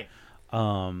it, but,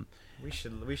 We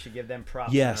should give them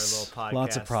props. Yes, on our little podcast.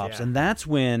 Lots of props. And that's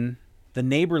when the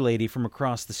neighbor lady from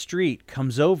across the street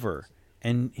comes over,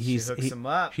 and she hooks him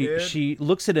up, dude. She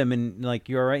looks at him and like,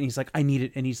 "You all right?" And he's like, "I need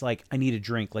it." And he's like, "I need a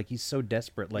drink." Like he's so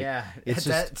desperate. Like it's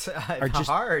just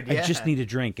hard. I just need a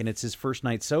drink, and it's his first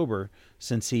night sober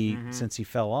since he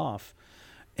fell off.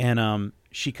 And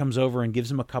she comes over and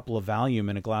gives him a couple of Valium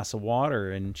and a glass of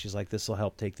water, and she's like, "This will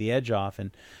help take the edge off,"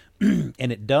 and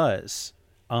and it does.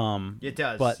 It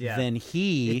does, but then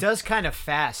it does kind of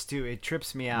fast too. It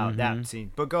trips me out that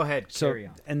scene. But go ahead, carry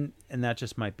on. And that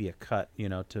just might be a cut,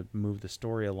 to move the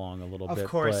story along a little bit. Of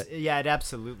course, it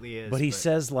absolutely is. But he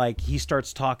says like he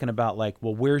starts talking about like,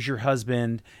 well, where's your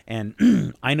husband?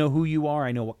 And I know who you are.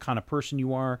 I know what kind of person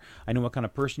you are. I know what kind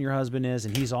of person your husband is.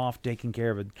 And he's off taking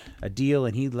care of a deal.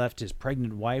 And he left his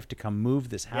pregnant wife to come move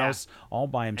this house all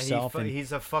by himself. And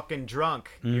he's a fucking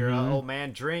drunk. Your old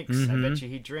man drinks. I bet you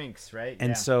he drinks, right?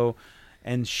 And so,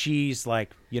 and she's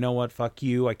like, you know what? Fuck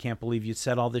you. I can't believe you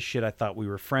said all this shit. I thought we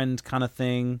were friends, kind of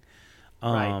thing.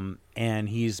 And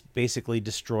he's basically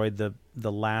destroyed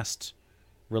the last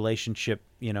relationship,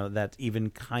 that's even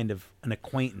kind of an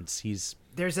acquaintance.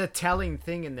 There's a telling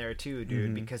thing in there too,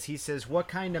 dude, because he says, what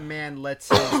kind of man lets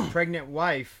his pregnant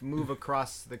wife move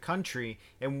across the country,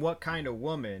 and what kind of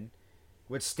woman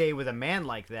would stay with a man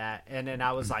like that? And then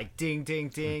I was like, ding, ding,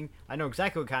 ding. I know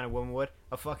exactly what kind of woman would.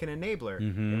 A fucking enabler.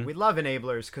 And we love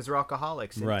enablers because we're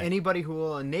alcoholics. And anybody who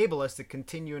will enable us to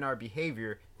continue in our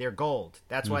behavior, they're gold.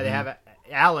 That's why they have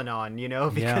Al-Anon,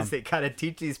 because they kind of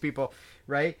teach these people,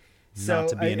 right? So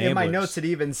in my notes it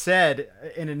even said,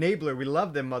 an enabler, we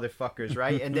love them motherfuckers,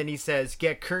 right? And then he says,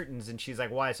 get curtains. And she's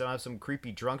like, why? So I have some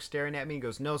creepy drunk staring at me? He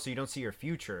goes, no, so you don't see your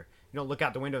future. You don't look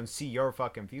out the window and see your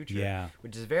fucking future. Yeah.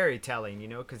 Which is very telling,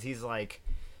 because he's like,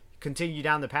 continue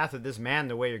down the path of this man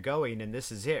the way you're going, and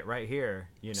this is it right here.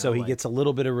 So he gets a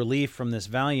little bit of relief from this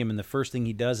Valium, and the first thing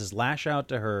he does is lash out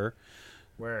to her.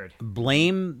 Word.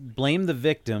 Blame the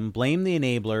victim, blame the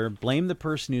enabler, blame the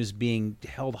person who's being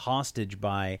held hostage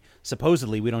by,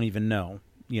 supposedly, we don't even know,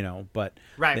 but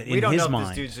right. in We don't his know if mind,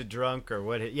 this dude's a drunk or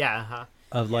what.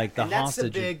 Of like the and that's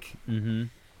hostage. the big. Mm-hmm.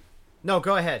 No,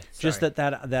 go ahead. Sorry. Just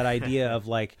that idea of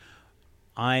like,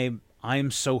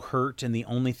 I'm so hurt, and the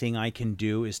only thing I can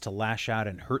do is to lash out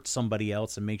and hurt somebody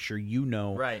else and make sure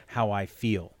right. how I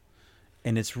feel.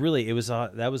 And it's really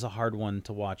that was a hard one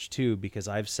to watch too, because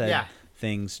I've said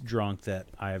things drunk that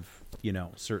I've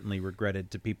certainly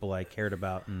regretted to people I cared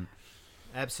about. And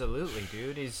absolutely,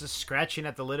 dude, he's just scratching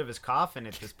at the lid of his coffin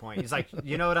at this point. He's like,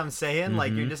 you know what I'm saying? Mm-hmm.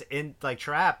 Like, you're just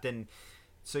trapped, and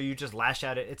so you just lash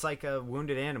out at it's like a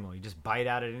wounded animal. You just bite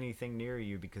out at anything near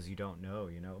you because you don't know.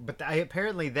 But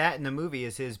apparently that in the movie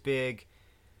is his big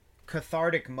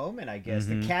cathartic moment, I guess.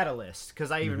 The catalyst,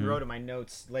 because I even wrote in my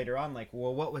notes later on, like,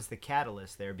 well, what was the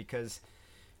catalyst there? Because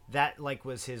that like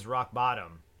was his rock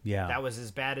bottom. That was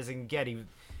as bad as it can get.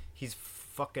 He's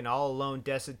fucking all alone,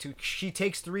 destitute. She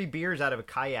takes 3 beers out of a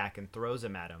kayak and throws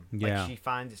them at him. Like,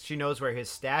 she knows where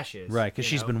his stash is, right? Because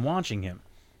she's been watching him.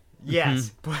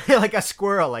 Yes, like a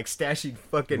squirrel, like stashing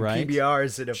fucking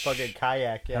PBRs in a fucking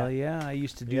kayak. Hell yeah, I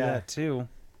used to do that too.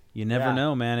 You never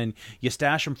know, man. And you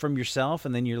stash them from yourself,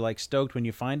 and then you're like stoked when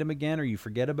you find them again, or you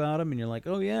forget about them, and you're like,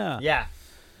 oh yeah. Yeah.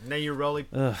 And then you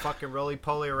fucking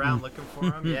roly-poly around looking for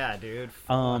them. Yeah, dude.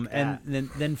 And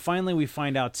then finally we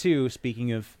find out too,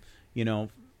 speaking of,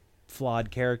 flawed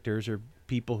characters or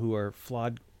people who are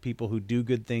flawed, people who do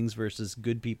good things versus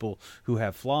good people who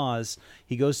have flaws.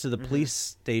 He goes to the police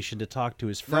station to talk to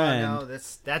his friend. No,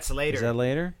 that's later. Is that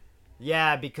later?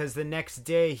 Yeah, because the next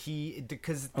day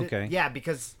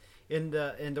because in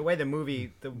the way the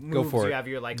movie moves, you have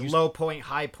your like low point,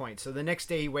 high point. So the next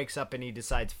day he wakes up and he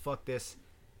decides, fuck this,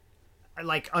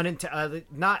 like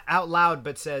not out loud,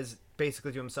 but says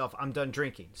basically to himself, I'm done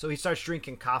drinking. So he starts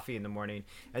drinking coffee in the morning,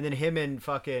 and then him and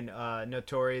fucking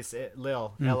Notorious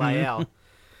Lil Lil.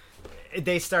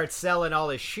 They start selling all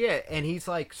his shit, and he's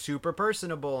like super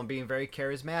personable and being very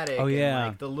charismatic. Oh yeah, and,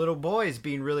 like, the little boys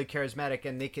being really charismatic,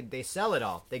 and they sell it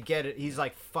all. They get it. He's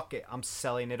like, fuck it, I'm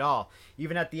selling it all.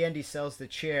 Even at the end, he sells the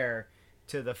chair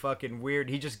to the fucking weird.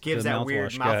 He just gives that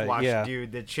weird mouthwash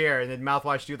dude the chair, and then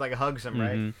mouthwash dude like hugs him,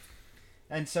 right?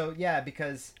 And so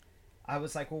because I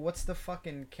was like, well, what's the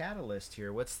fucking catalyst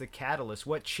here? What's the catalyst?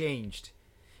 What changed?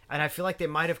 And I feel like they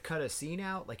might have cut a scene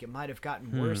out. Like, it might have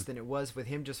gotten worse than it was with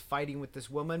him just fighting with this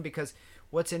woman. Because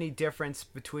what's any difference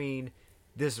between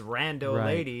this rando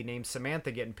lady named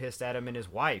Samantha getting pissed at him and his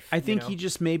wife? I think he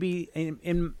just maybe,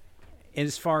 in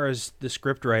as far as the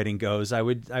script writing goes, I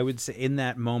would say in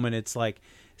that moment, it's like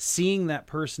seeing that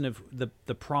person of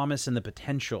the promise and the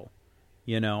potential,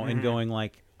 and going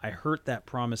like, I hurt that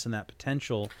promise and that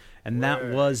potential. And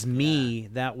that was me.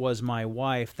 That was my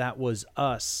wife. That was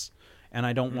us. And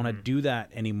I don't want to do that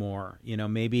anymore.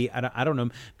 Maybe I don't know,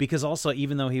 because also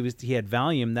even though he had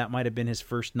Valium, that might have been his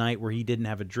first night where he didn't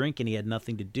have a drink and he had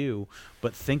nothing to do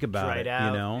but think about it.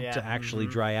 To actually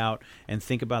dry out and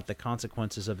think about the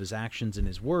consequences of his actions and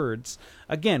his words.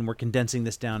 Again, we're condensing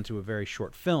this down to a very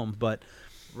short film, but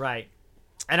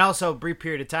and also a brief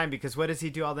period of time, because what does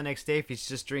he do all the next day if he's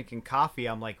just drinking coffee?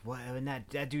 I'm like, what? And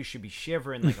that dude should be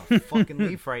shivering like a fucking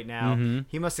leaf right now.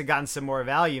 He must have gotten some more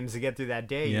Valiums to get through that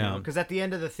day, Because at the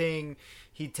end of the thing,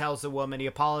 he tells the woman, he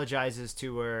apologizes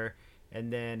to her,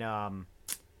 and then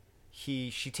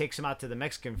she takes him out to the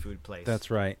Mexican food place. That's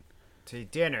right. To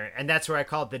dinner, and that's where I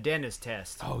call it the dentist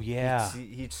test. Oh yeah,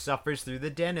 he suffers through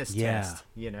the dentist test.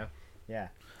 Yeah.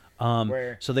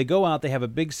 So they go out, they have a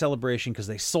big celebration because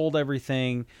they sold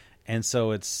everything, and so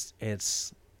it's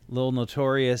Lil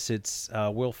Notorious, it's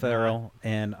Will Ferrell,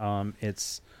 and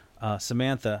it's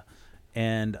Samantha,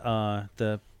 and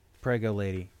the Prego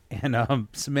lady, and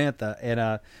Samantha,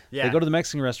 and they go to the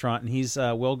Mexican restaurant,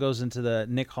 and Will goes into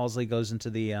Nick Halsey goes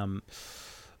into the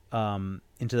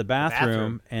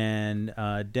bathroom,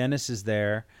 and Dennis is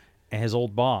there. And his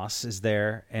old boss is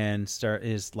there and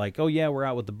is like, oh yeah, we're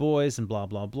out with the boys and blah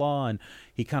blah blah, and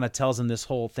he kind of tells him this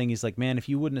whole thing. He's like, man, if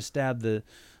you wouldn't have stabbed the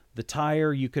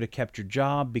tire, you could have kept your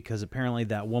job, because apparently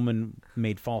that woman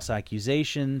made false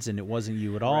accusations and it wasn't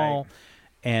you at all,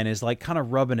 and is like kind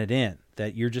of rubbing it in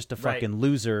that you're just a fucking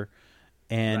loser,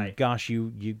 and gosh,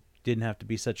 you didn't have to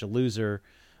be such a loser.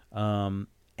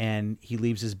 And he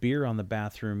leaves his beer on the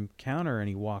bathroom counter and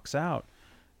he walks out,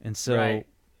 and so.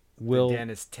 Will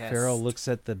Ferrell looks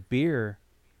at the beer,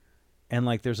 and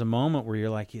like there's a moment where you're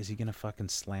like, is he gonna fucking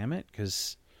slam it?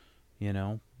 Because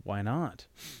why not?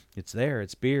 It's there.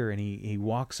 It's beer. And he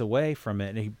walks away from it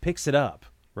and he picks it up,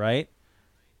 right?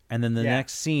 And then the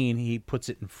next scene, he puts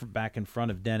it back in front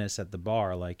of Dennis at the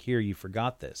bar, like, here, you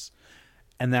forgot this.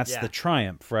 And that's the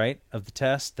triumph, right, of the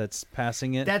test that's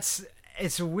passing it.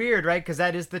 It's weird, right? Because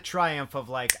that is the triumph of,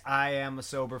 like, I am a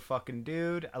sober fucking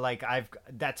dude. Like,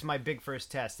 that's my big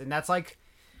first test. And that's like,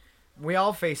 we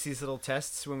all face these little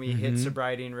tests when we hit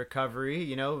sobriety and recovery.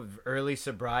 You know, early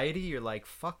sobriety, you're like,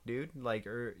 fuck, dude. Like,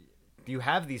 you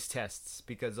have these tests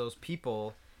because those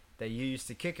people that you used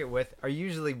to kick it with are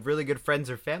usually really good friends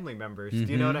or family members. Do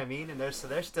you know what I mean? And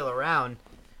they're still around,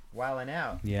 wilding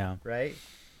out. Yeah. Right?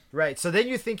 Right. So then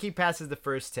you think he passes the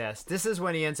first test. This is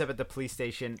when he ends up at the police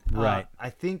station. Right. I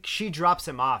think she drops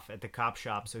him off at the cop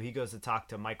shop, so he goes to talk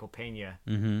to Michael Pena.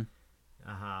 Mm-hmm.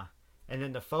 Uh-huh. And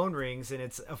then the phone rings, and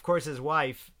it's, of course, his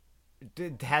wife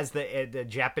has the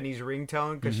Japanese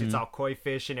ringtone because it's all koi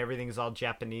fish and everything's all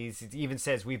Japanese. He even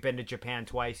says, we've been to Japan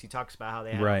twice. He talks about how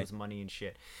they have all this money and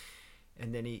shit.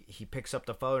 And then he picks up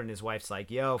the phone, and his wife's like,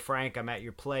 yo, Frank, I'm at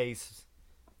your place.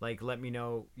 Like, let me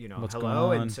know, what's hello.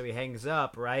 going on? And so he hangs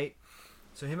up, right?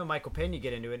 So him and Michael Pena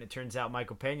get into it, and it turns out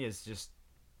Michael Pena's just...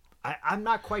 I'm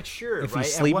not quite sure, if right?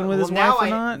 he's sleeping with his wife or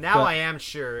not. Now I am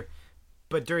sure.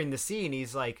 But during the scene,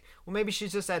 he's like, well, maybe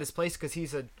she's just at his place because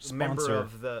he's a member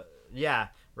of the... Yeah,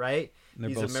 right?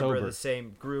 He's a member of the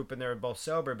same group, and they're both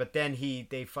sober. But then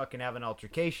they fucking have an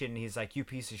altercation, and he's like, you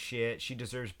piece of shit. She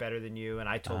deserves better than you, and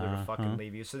I told her to fucking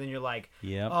leave you. So then you're like,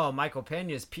 oh, Michael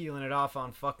Pena's peeling it off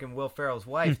on fucking Will Ferrell's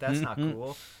wife. That's not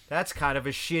cool. That's kind of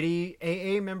a shitty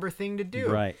AA member thing to do.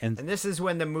 Right. And this is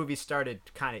when the movie started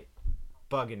kind of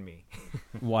bugging me.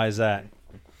 Why is that?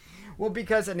 Well,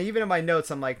 because, and even in my notes,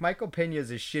 I'm like, Michael Pena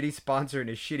is a shitty sponsor and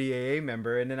a shitty AA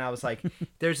member. And then I was like,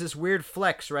 there's this weird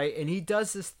flex, right? And he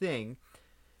does this thing.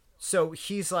 So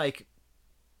he's like,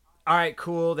 all right,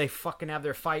 cool. They fucking have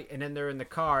their fight. And then they're in the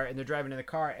car and they're driving in the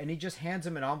car. And he just hands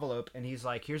him an envelope. And he's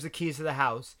like, here's the keys to the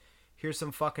house. Here's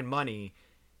some fucking money.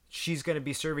 She's going to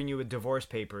be serving you with divorce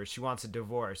papers. She wants a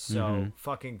divorce. So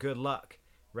fucking good luck,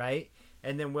 right?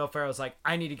 And then Will Ferrell's like,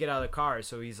 I need to get out of the car.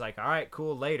 So he's like, all right,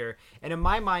 cool, later. And in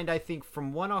my mind, I think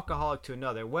from one alcoholic to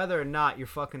another, whether or not you're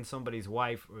fucking somebody's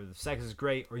wife or the sex is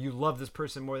great or you love this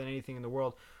person more than anything in the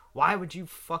world, why would you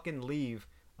fucking leave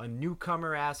a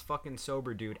newcomer-ass fucking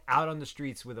sober dude out on the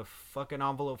streets with a fucking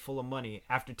envelope full of money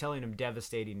after telling him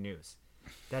devastating news?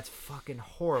 That's fucking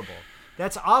horrible.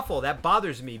 That's awful. That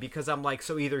bothers me because I'm like,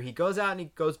 so either he goes out and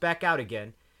he goes back out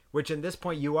again, which in this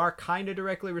point you are kind of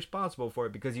directly responsible for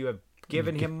it because you have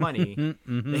given him money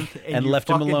and left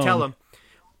him alone. Tell him,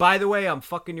 by the way, I'm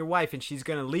fucking your wife and she's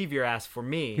gonna leave your ass for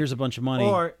me. Here's a bunch of money.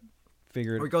 Or he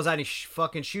goes out and he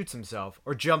fucking shoots himself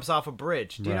or jumps off a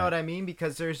bridge. Do you know what I mean?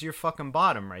 Because there's your fucking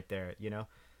bottom right there,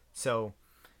 So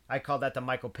I call that the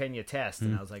Michael Pena test,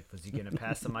 and I was like, was he gonna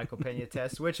pass the Michael Pena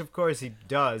test? Which of course he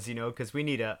does, because we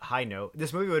need a high note.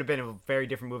 This movie would have been a very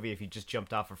different movie if he just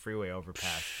jumped off a freeway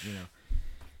overpass,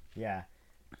 Yeah.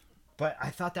 But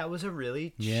I thought that was a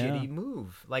really shitty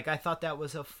move. Like, I thought that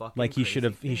was a fucking like he should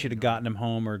have gotten him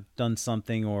home or done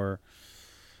something or.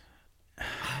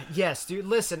 Yes, dude.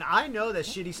 Listen, I know that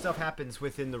shitty stuff happens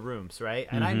within the rooms, right?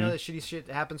 And I know that shitty shit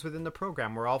happens within the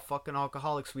program. We're all fucking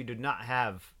alcoholics. We do not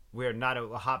have. We're not a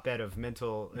hotbed of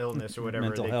mental illness or whatever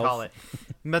they call it.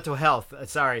 Mental health.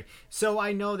 Sorry. So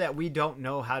I know that we don't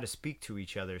know how to speak to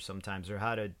each other sometimes or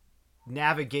how to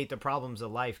navigate the problems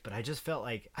of life, but I just felt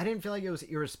like I didn't feel like it was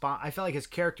irresponsible. I felt like his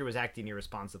character was acting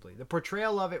irresponsibly. The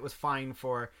portrayal of it was fine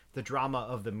for the drama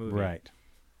of the movie. Right.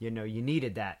 You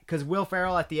needed that because Will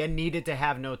Ferrell at the end needed to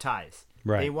have no ties.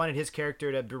 Right. They wanted his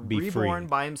character to be reborn free.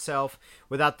 by himself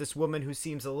without this woman who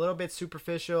seems a little bit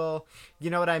superficial. You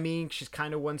know what I mean? She's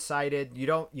kind of one-sided.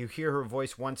 You hear her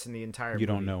voice once in the entire movie. You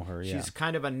don't know her, yeah. She's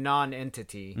kind of a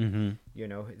non-entity.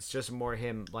 It's just more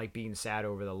him like being sad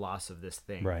over the loss of this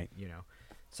thing. Right.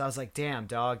 So I was like, damn,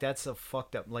 dog, that's a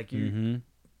fucked up, like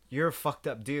you're a fucked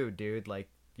up dude. Like,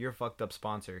 you're a fucked up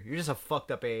sponsor. You're just a fucked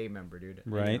up AA member, dude.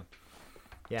 Right.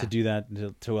 Yeah. To do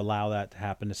that, to allow that to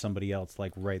happen to somebody else,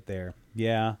 like right there.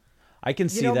 Yeah, I can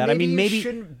see that. Maybe you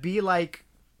shouldn't be like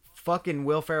fucking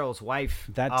Will Ferrell's wife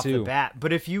off the bat.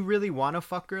 But if you really want to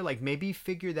fuck her, like maybe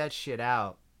figure that shit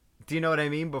out. Do you know what I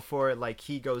mean? Before like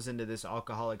he goes into this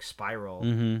alcoholic spiral.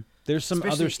 There's some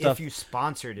especially other stuff. If you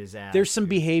sponsored his ass, there's some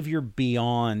behavior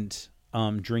beyond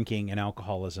drinking and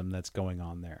alcoholism that's going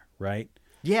on there, right?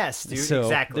 Yes, dude. So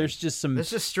exactly. There's just some. There's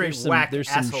just straight whack. There's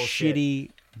some shit.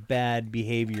 shitty, bad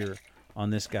behavior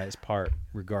on this guy's part,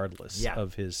 regardless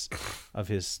of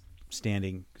his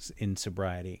standing in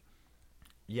sobriety.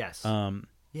 Yes.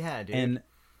 Yeah, dude. And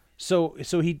So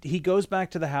he goes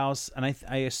back to the house, and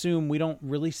I assume we don't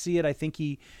really see it. I think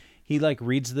he like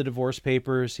reads the divorce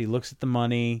papers. He looks at the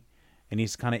money, and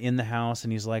he's kind of in the house,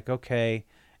 and he's like, okay.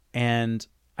 And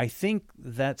I think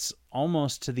that's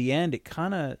almost to the end. It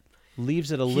kind of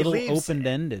leaves it a little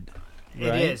open-ended.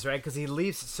 Right? It is, right? Because he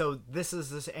leaves. So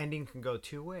this ending can go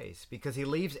two ways, because he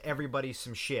leaves everybody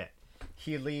some shit.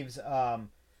 He leaves.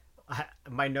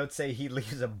 My notes say he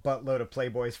leaves a buttload of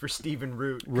Playboys for Stephen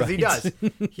Root, because he does.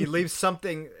 He leaves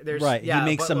something. There's right. Yeah, he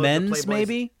makes amends,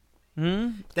 maybe.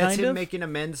 That's him making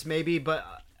amends, maybe. But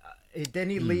then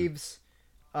he leaves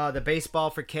the baseball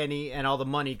for Kenny and all the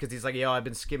money, because he's like, "Yo, I've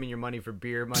been skimming your money for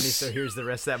beer money, so here's the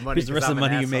rest of that money." Here's the rest of the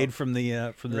money you made from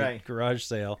the right. garage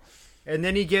sale. And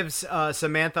then he gives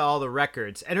Samantha all the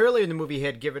records. And earlier in the movie, he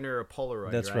had given her a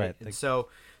Polaroid. That's right. And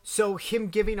so him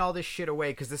giving all this shit away,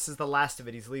 because this is the last of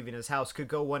it, he's leaving his house, could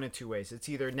go one of two ways. It's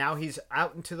either now he's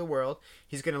out into the world,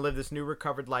 he's going to live this new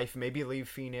recovered life, maybe leave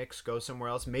Phoenix, go somewhere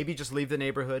else, maybe just leave the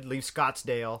neighborhood, leave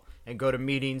Scottsdale, and go to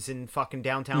meetings in fucking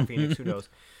downtown Phoenix, who knows.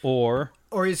 Or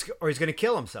he's going to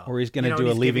kill himself. Or he's going to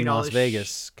do a leaving Las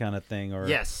Vegas kind of thing. Or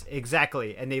yes,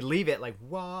 exactly. And they leave it like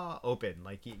open,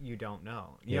 like you don't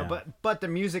know. You know, but the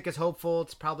music is hopeful.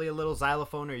 It's probably a little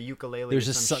xylophone or ukulele. There's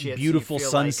or some a shit, beautiful so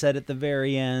sunset at the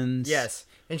very end. Yes,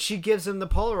 and she gives him the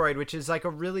Polaroid, which is like a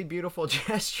really beautiful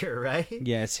gesture, right?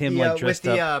 Yeah, it's him like dressed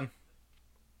with up.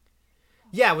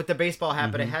 With the baseball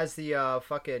hat, but it has the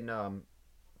fucking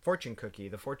fortune cookie,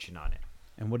 the fortune on it.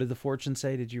 And what did the fortune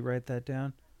say? Did you write that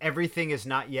down? Everything is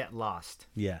not yet lost.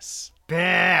 Yes.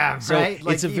 Bam! So right?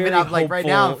 Like it's a even very like right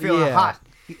now, I'm feeling hot.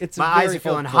 It's my eyes are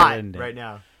feeling hot ending. Right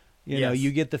now. You know,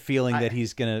 you get the feeling that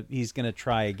he's gonna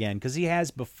try again, because he has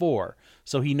before,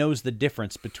 so he knows the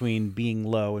difference between being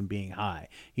low and being high.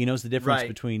 He knows the difference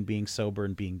between being sober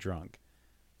and being drunk.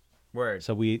 Word.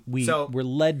 So we're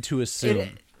led to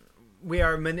assume. We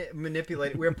are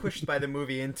manipulated. We're pushed by the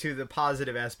movie into the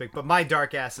positive aspect. But my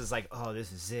dark ass is like, oh,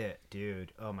 this is it,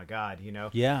 dude. Oh my god, you know.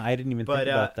 Yeah, I didn't even think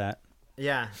about that.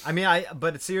 Yeah, I mean,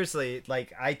 but seriously,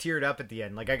 like, I teared up at the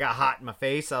end. Like, I got hot in my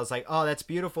face. I was like, oh, that's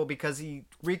beautiful, because he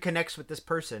reconnects with this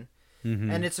person. Mm-hmm.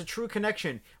 And it's a true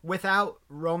connection without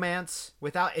romance,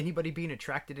 without anybody being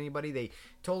attracted to anybody. They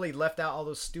totally left out all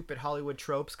those stupid Hollywood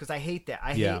tropes, because I hate that.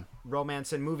 I hate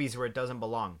romance in movies where it doesn't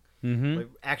belong. Mm-hmm. Like,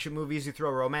 action movies, you throw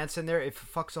romance in there, it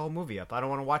fucks the whole movie up. I don't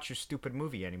want to watch your stupid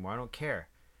movie anymore. I don't care.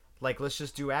 Like, let's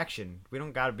just do action. We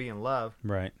don't got to be in love.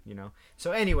 Right. You know?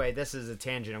 So anyway, this is a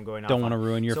tangent I'm going off on. Don't want to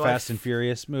ruin your Fast and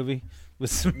Furious movie?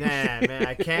 Nah, man,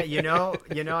 I can't. You know,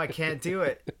 I can't do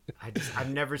it.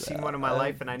 I've never seen one in my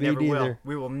life, and I never will.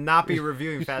 We will not be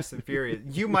reviewing Fast and Furious.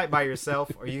 You might by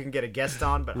yourself, or you can get a guest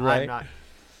on, but I'm not.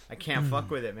 I can't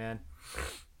fuck with it, man.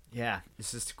 Yeah,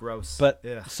 it's just gross. But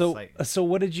so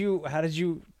what did you? How did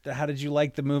you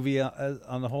like the movie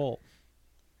on the whole?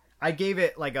 I gave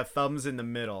it like a thumbs in the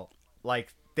middle.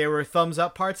 Like, there were thumbs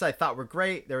up parts I thought were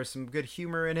great. There was some good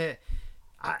humor in it.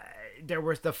 There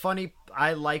was the funny.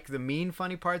 I like the mean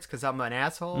funny parts because I'm an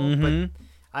asshole. Mm-hmm. But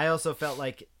I also felt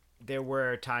like there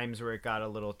were times where it got a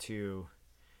little too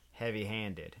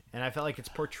heavy-handed, and I felt like its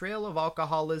portrayal of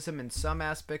alcoholism in some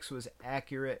aspects was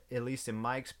accurate, at least in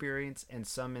my experience, and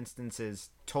some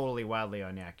instances totally wildly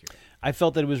inaccurate. I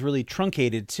felt that it was really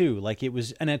truncated too, like it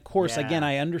was, and of course, again,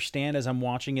 I understand as I'm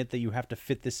watching it that you have to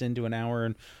fit this into an hour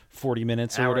and 40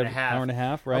 minutes or whatever, hour and a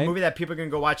half, right? A movie that people are gonna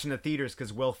go watch in the theaters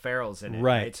because Will Ferrell's in it,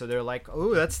 right? So they're like,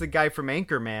 "Oh, that's the guy from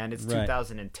Anchorman." It's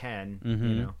 2010, mm-hmm.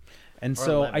 you know. And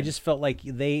so 11. I just felt like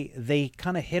they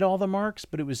kind of hit all the marks,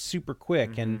 but it was super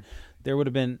quick, mm-hmm. and there would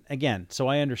have been, again. So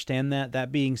I understand that.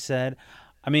 That being said,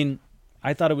 I mean,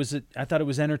 I thought it was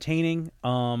entertaining.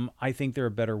 I think there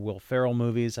are better Will Ferrell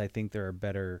movies. I think there are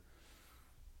better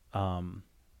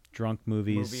drunk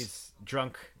movies.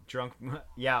 Drunk,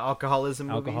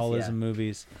 alcoholism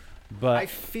movies. But I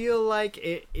feel like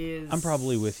it is. I'm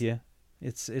probably with you.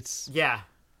 It's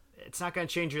It's not going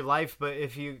to change your life, but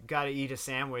if you got to eat a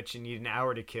sandwich and need an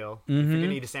hour to kill, mm-hmm. if you're going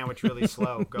to eat a sandwich really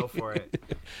slow, go for it.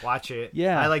 Watch it.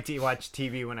 Yeah. I like to watch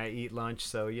TV when I eat lunch,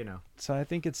 so you know. So I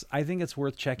think it's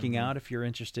worth checking mm-hmm. out if you're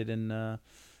interested in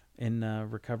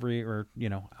recovery or, you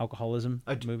know, alcoholism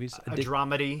movies. A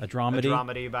dramedy. A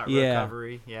dramedy about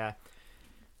recovery. Yeah.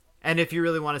 And if you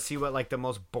really want to see what, like, the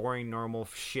most boring, normal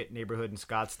shit neighborhood in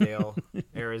Scottsdale,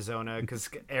 Arizona, because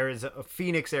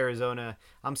Phoenix, Arizona,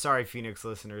 I'm sorry, Phoenix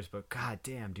listeners, but god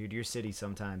damn, dude, your city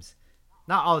sometimes.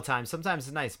 Not all the time. Sometimes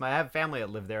it's nice. I have family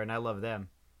that live there, and I love them.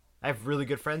 I have really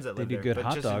good friends that live there. They do good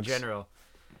hot just dogs. In general.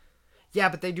 Yeah,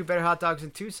 but they do better hot dogs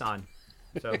in Tucson.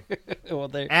 So,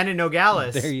 and in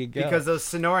Nogales. There you go. Because those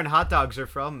Sonoran hot dogs are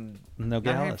from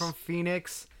Nogales. From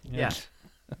Phoenix. Yeah.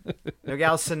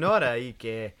 Nogales, Sonora.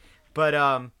 But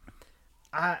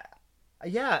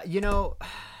yeah, you know,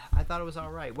 I thought it was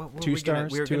all right. What 2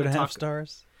 stars, 2.5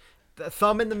 stars. The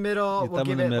thumb in the middle. We'll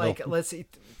give it like, let's see,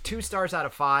 2 stars out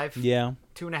of 5. Yeah.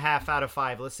 2.5 out of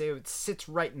 5. Let's say it sits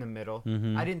right in the middle.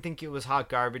 Mm-hmm. I didn't think it was hot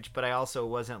garbage, but I also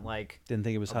wasn't like didn't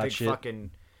think it was a hot big shit.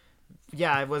 fucking.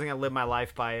 Yeah, I wasn't gonna live my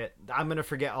life by it. I'm gonna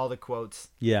forget all the quotes.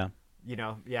 Yeah. You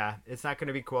know, yeah, it's not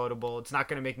gonna be quotable. It's not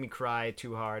gonna make me cry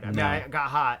too hard. I mean, No. I got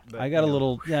hot, but I got a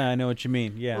little. Yeah, I know what you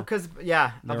mean. Yeah. Well, because but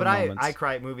moments. I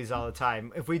cry at movies all the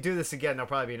time. If we do this again, there'll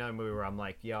probably be another movie where I'm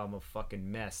like, yo, I'm a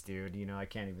fucking mess, dude. You know, I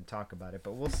can't even talk about it.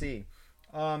 But we'll see.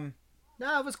 No,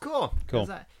 it was cool. Cool.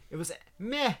 It was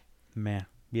meh. Meh.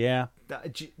 Yeah.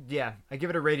 Yeah, I give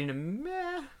it a rating of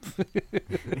meh.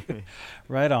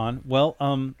 Right on. Well,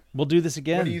 we'll do this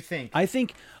again. What do you think? I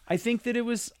think that it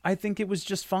was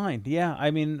just fine. Yeah.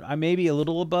 I mean, I may be a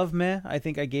little above meh. I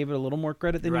think I gave it a little more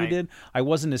credit than you did. I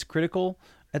wasn't as critical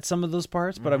at some of those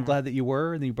parts, but I'm glad that you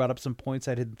were, and you brought up some points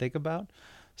I didn't think about.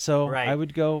 So I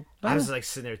would go. I was like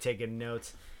sitting there taking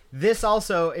notes. This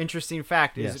also, interesting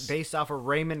fact, is based off a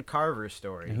Raymond Carver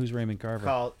story. And who's Raymond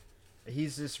Carver?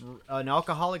 He's an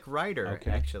alcoholic writer,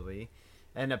 actually,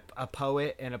 and a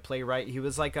poet and a playwright. He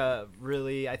was like I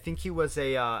think he was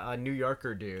a New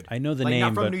Yorker dude. I know the like, name,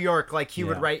 not from but New York. Like he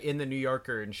would write in the New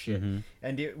Yorker and shit. Mm-hmm.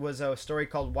 And it was a story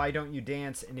called "Why Don't You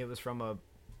Dance," and it was from a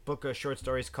book of short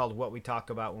stories called "What We Talk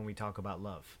About When We Talk About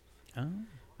Love." Oh.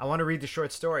 I want to read the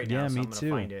short story now, so me I'm gonna too.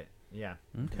 find it. Yeah.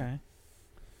 Okay.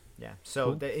 Yeah. So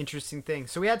Cool. the interesting thing.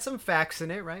 So we had some facts in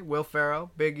it, right? Will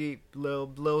Ferrell, Biggie, Lil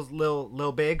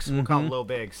Biggs. We'll call him Lil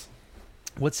Biggs.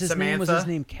 What's his name? Was his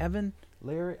name Kevin?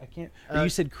 Larry? I can't. You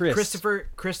said Chris.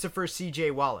 Christopher C.J.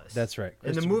 Wallace. That's right.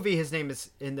 In the movie, his name is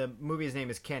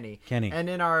Kenny. Kenny. And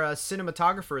in our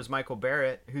cinematographer is Michael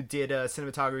Barrett, who did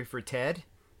cinematography for Ted,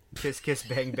 Kiss Kiss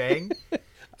Bang Bang,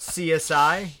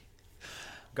 CSI,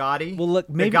 Gotti. Well, look,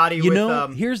 maybe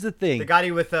here's the thing. The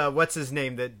Gotti with what's his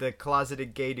name? The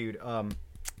closeted gay dude,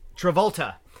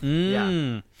 Travolta.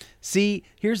 Yeah. See,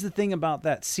 here's the thing about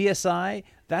that CSI.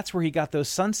 That's where he got those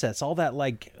sunsets, all that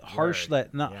like harsh,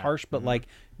 harsh, but like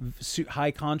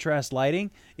high contrast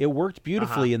lighting. It worked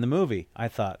beautifully in the movie, I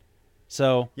thought.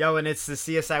 So and it's the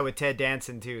CSI with Ted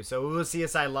Danson too. So it was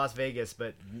CSI Las Vegas,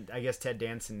 but I guess Ted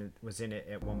Danson was in it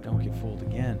at one point. Don't get fooled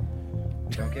again.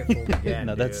 Don't get fooled again.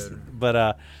 No, dude.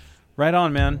 But right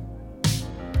on, man.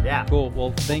 Yeah. Cool.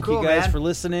 Well, thank you guys for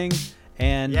listening,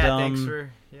 and thanks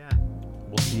for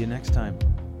we'll see you next time.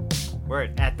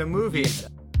 Word at the movies.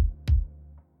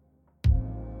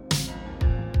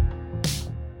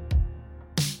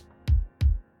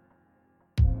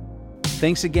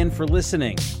 Thanks again for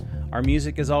listening. Our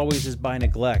music, as always, is by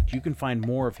Neglect. You can find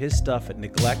more of his stuff at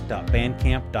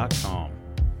neglect.bandcamp.com.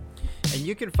 And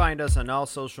you can find us on all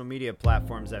social media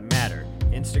platforms that matter: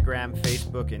 Instagram,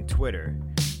 Facebook, and Twitter.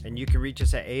 And you can reach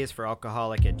us at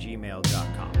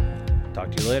aisforalcoholic@gmail.com.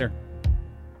 Talk to you later.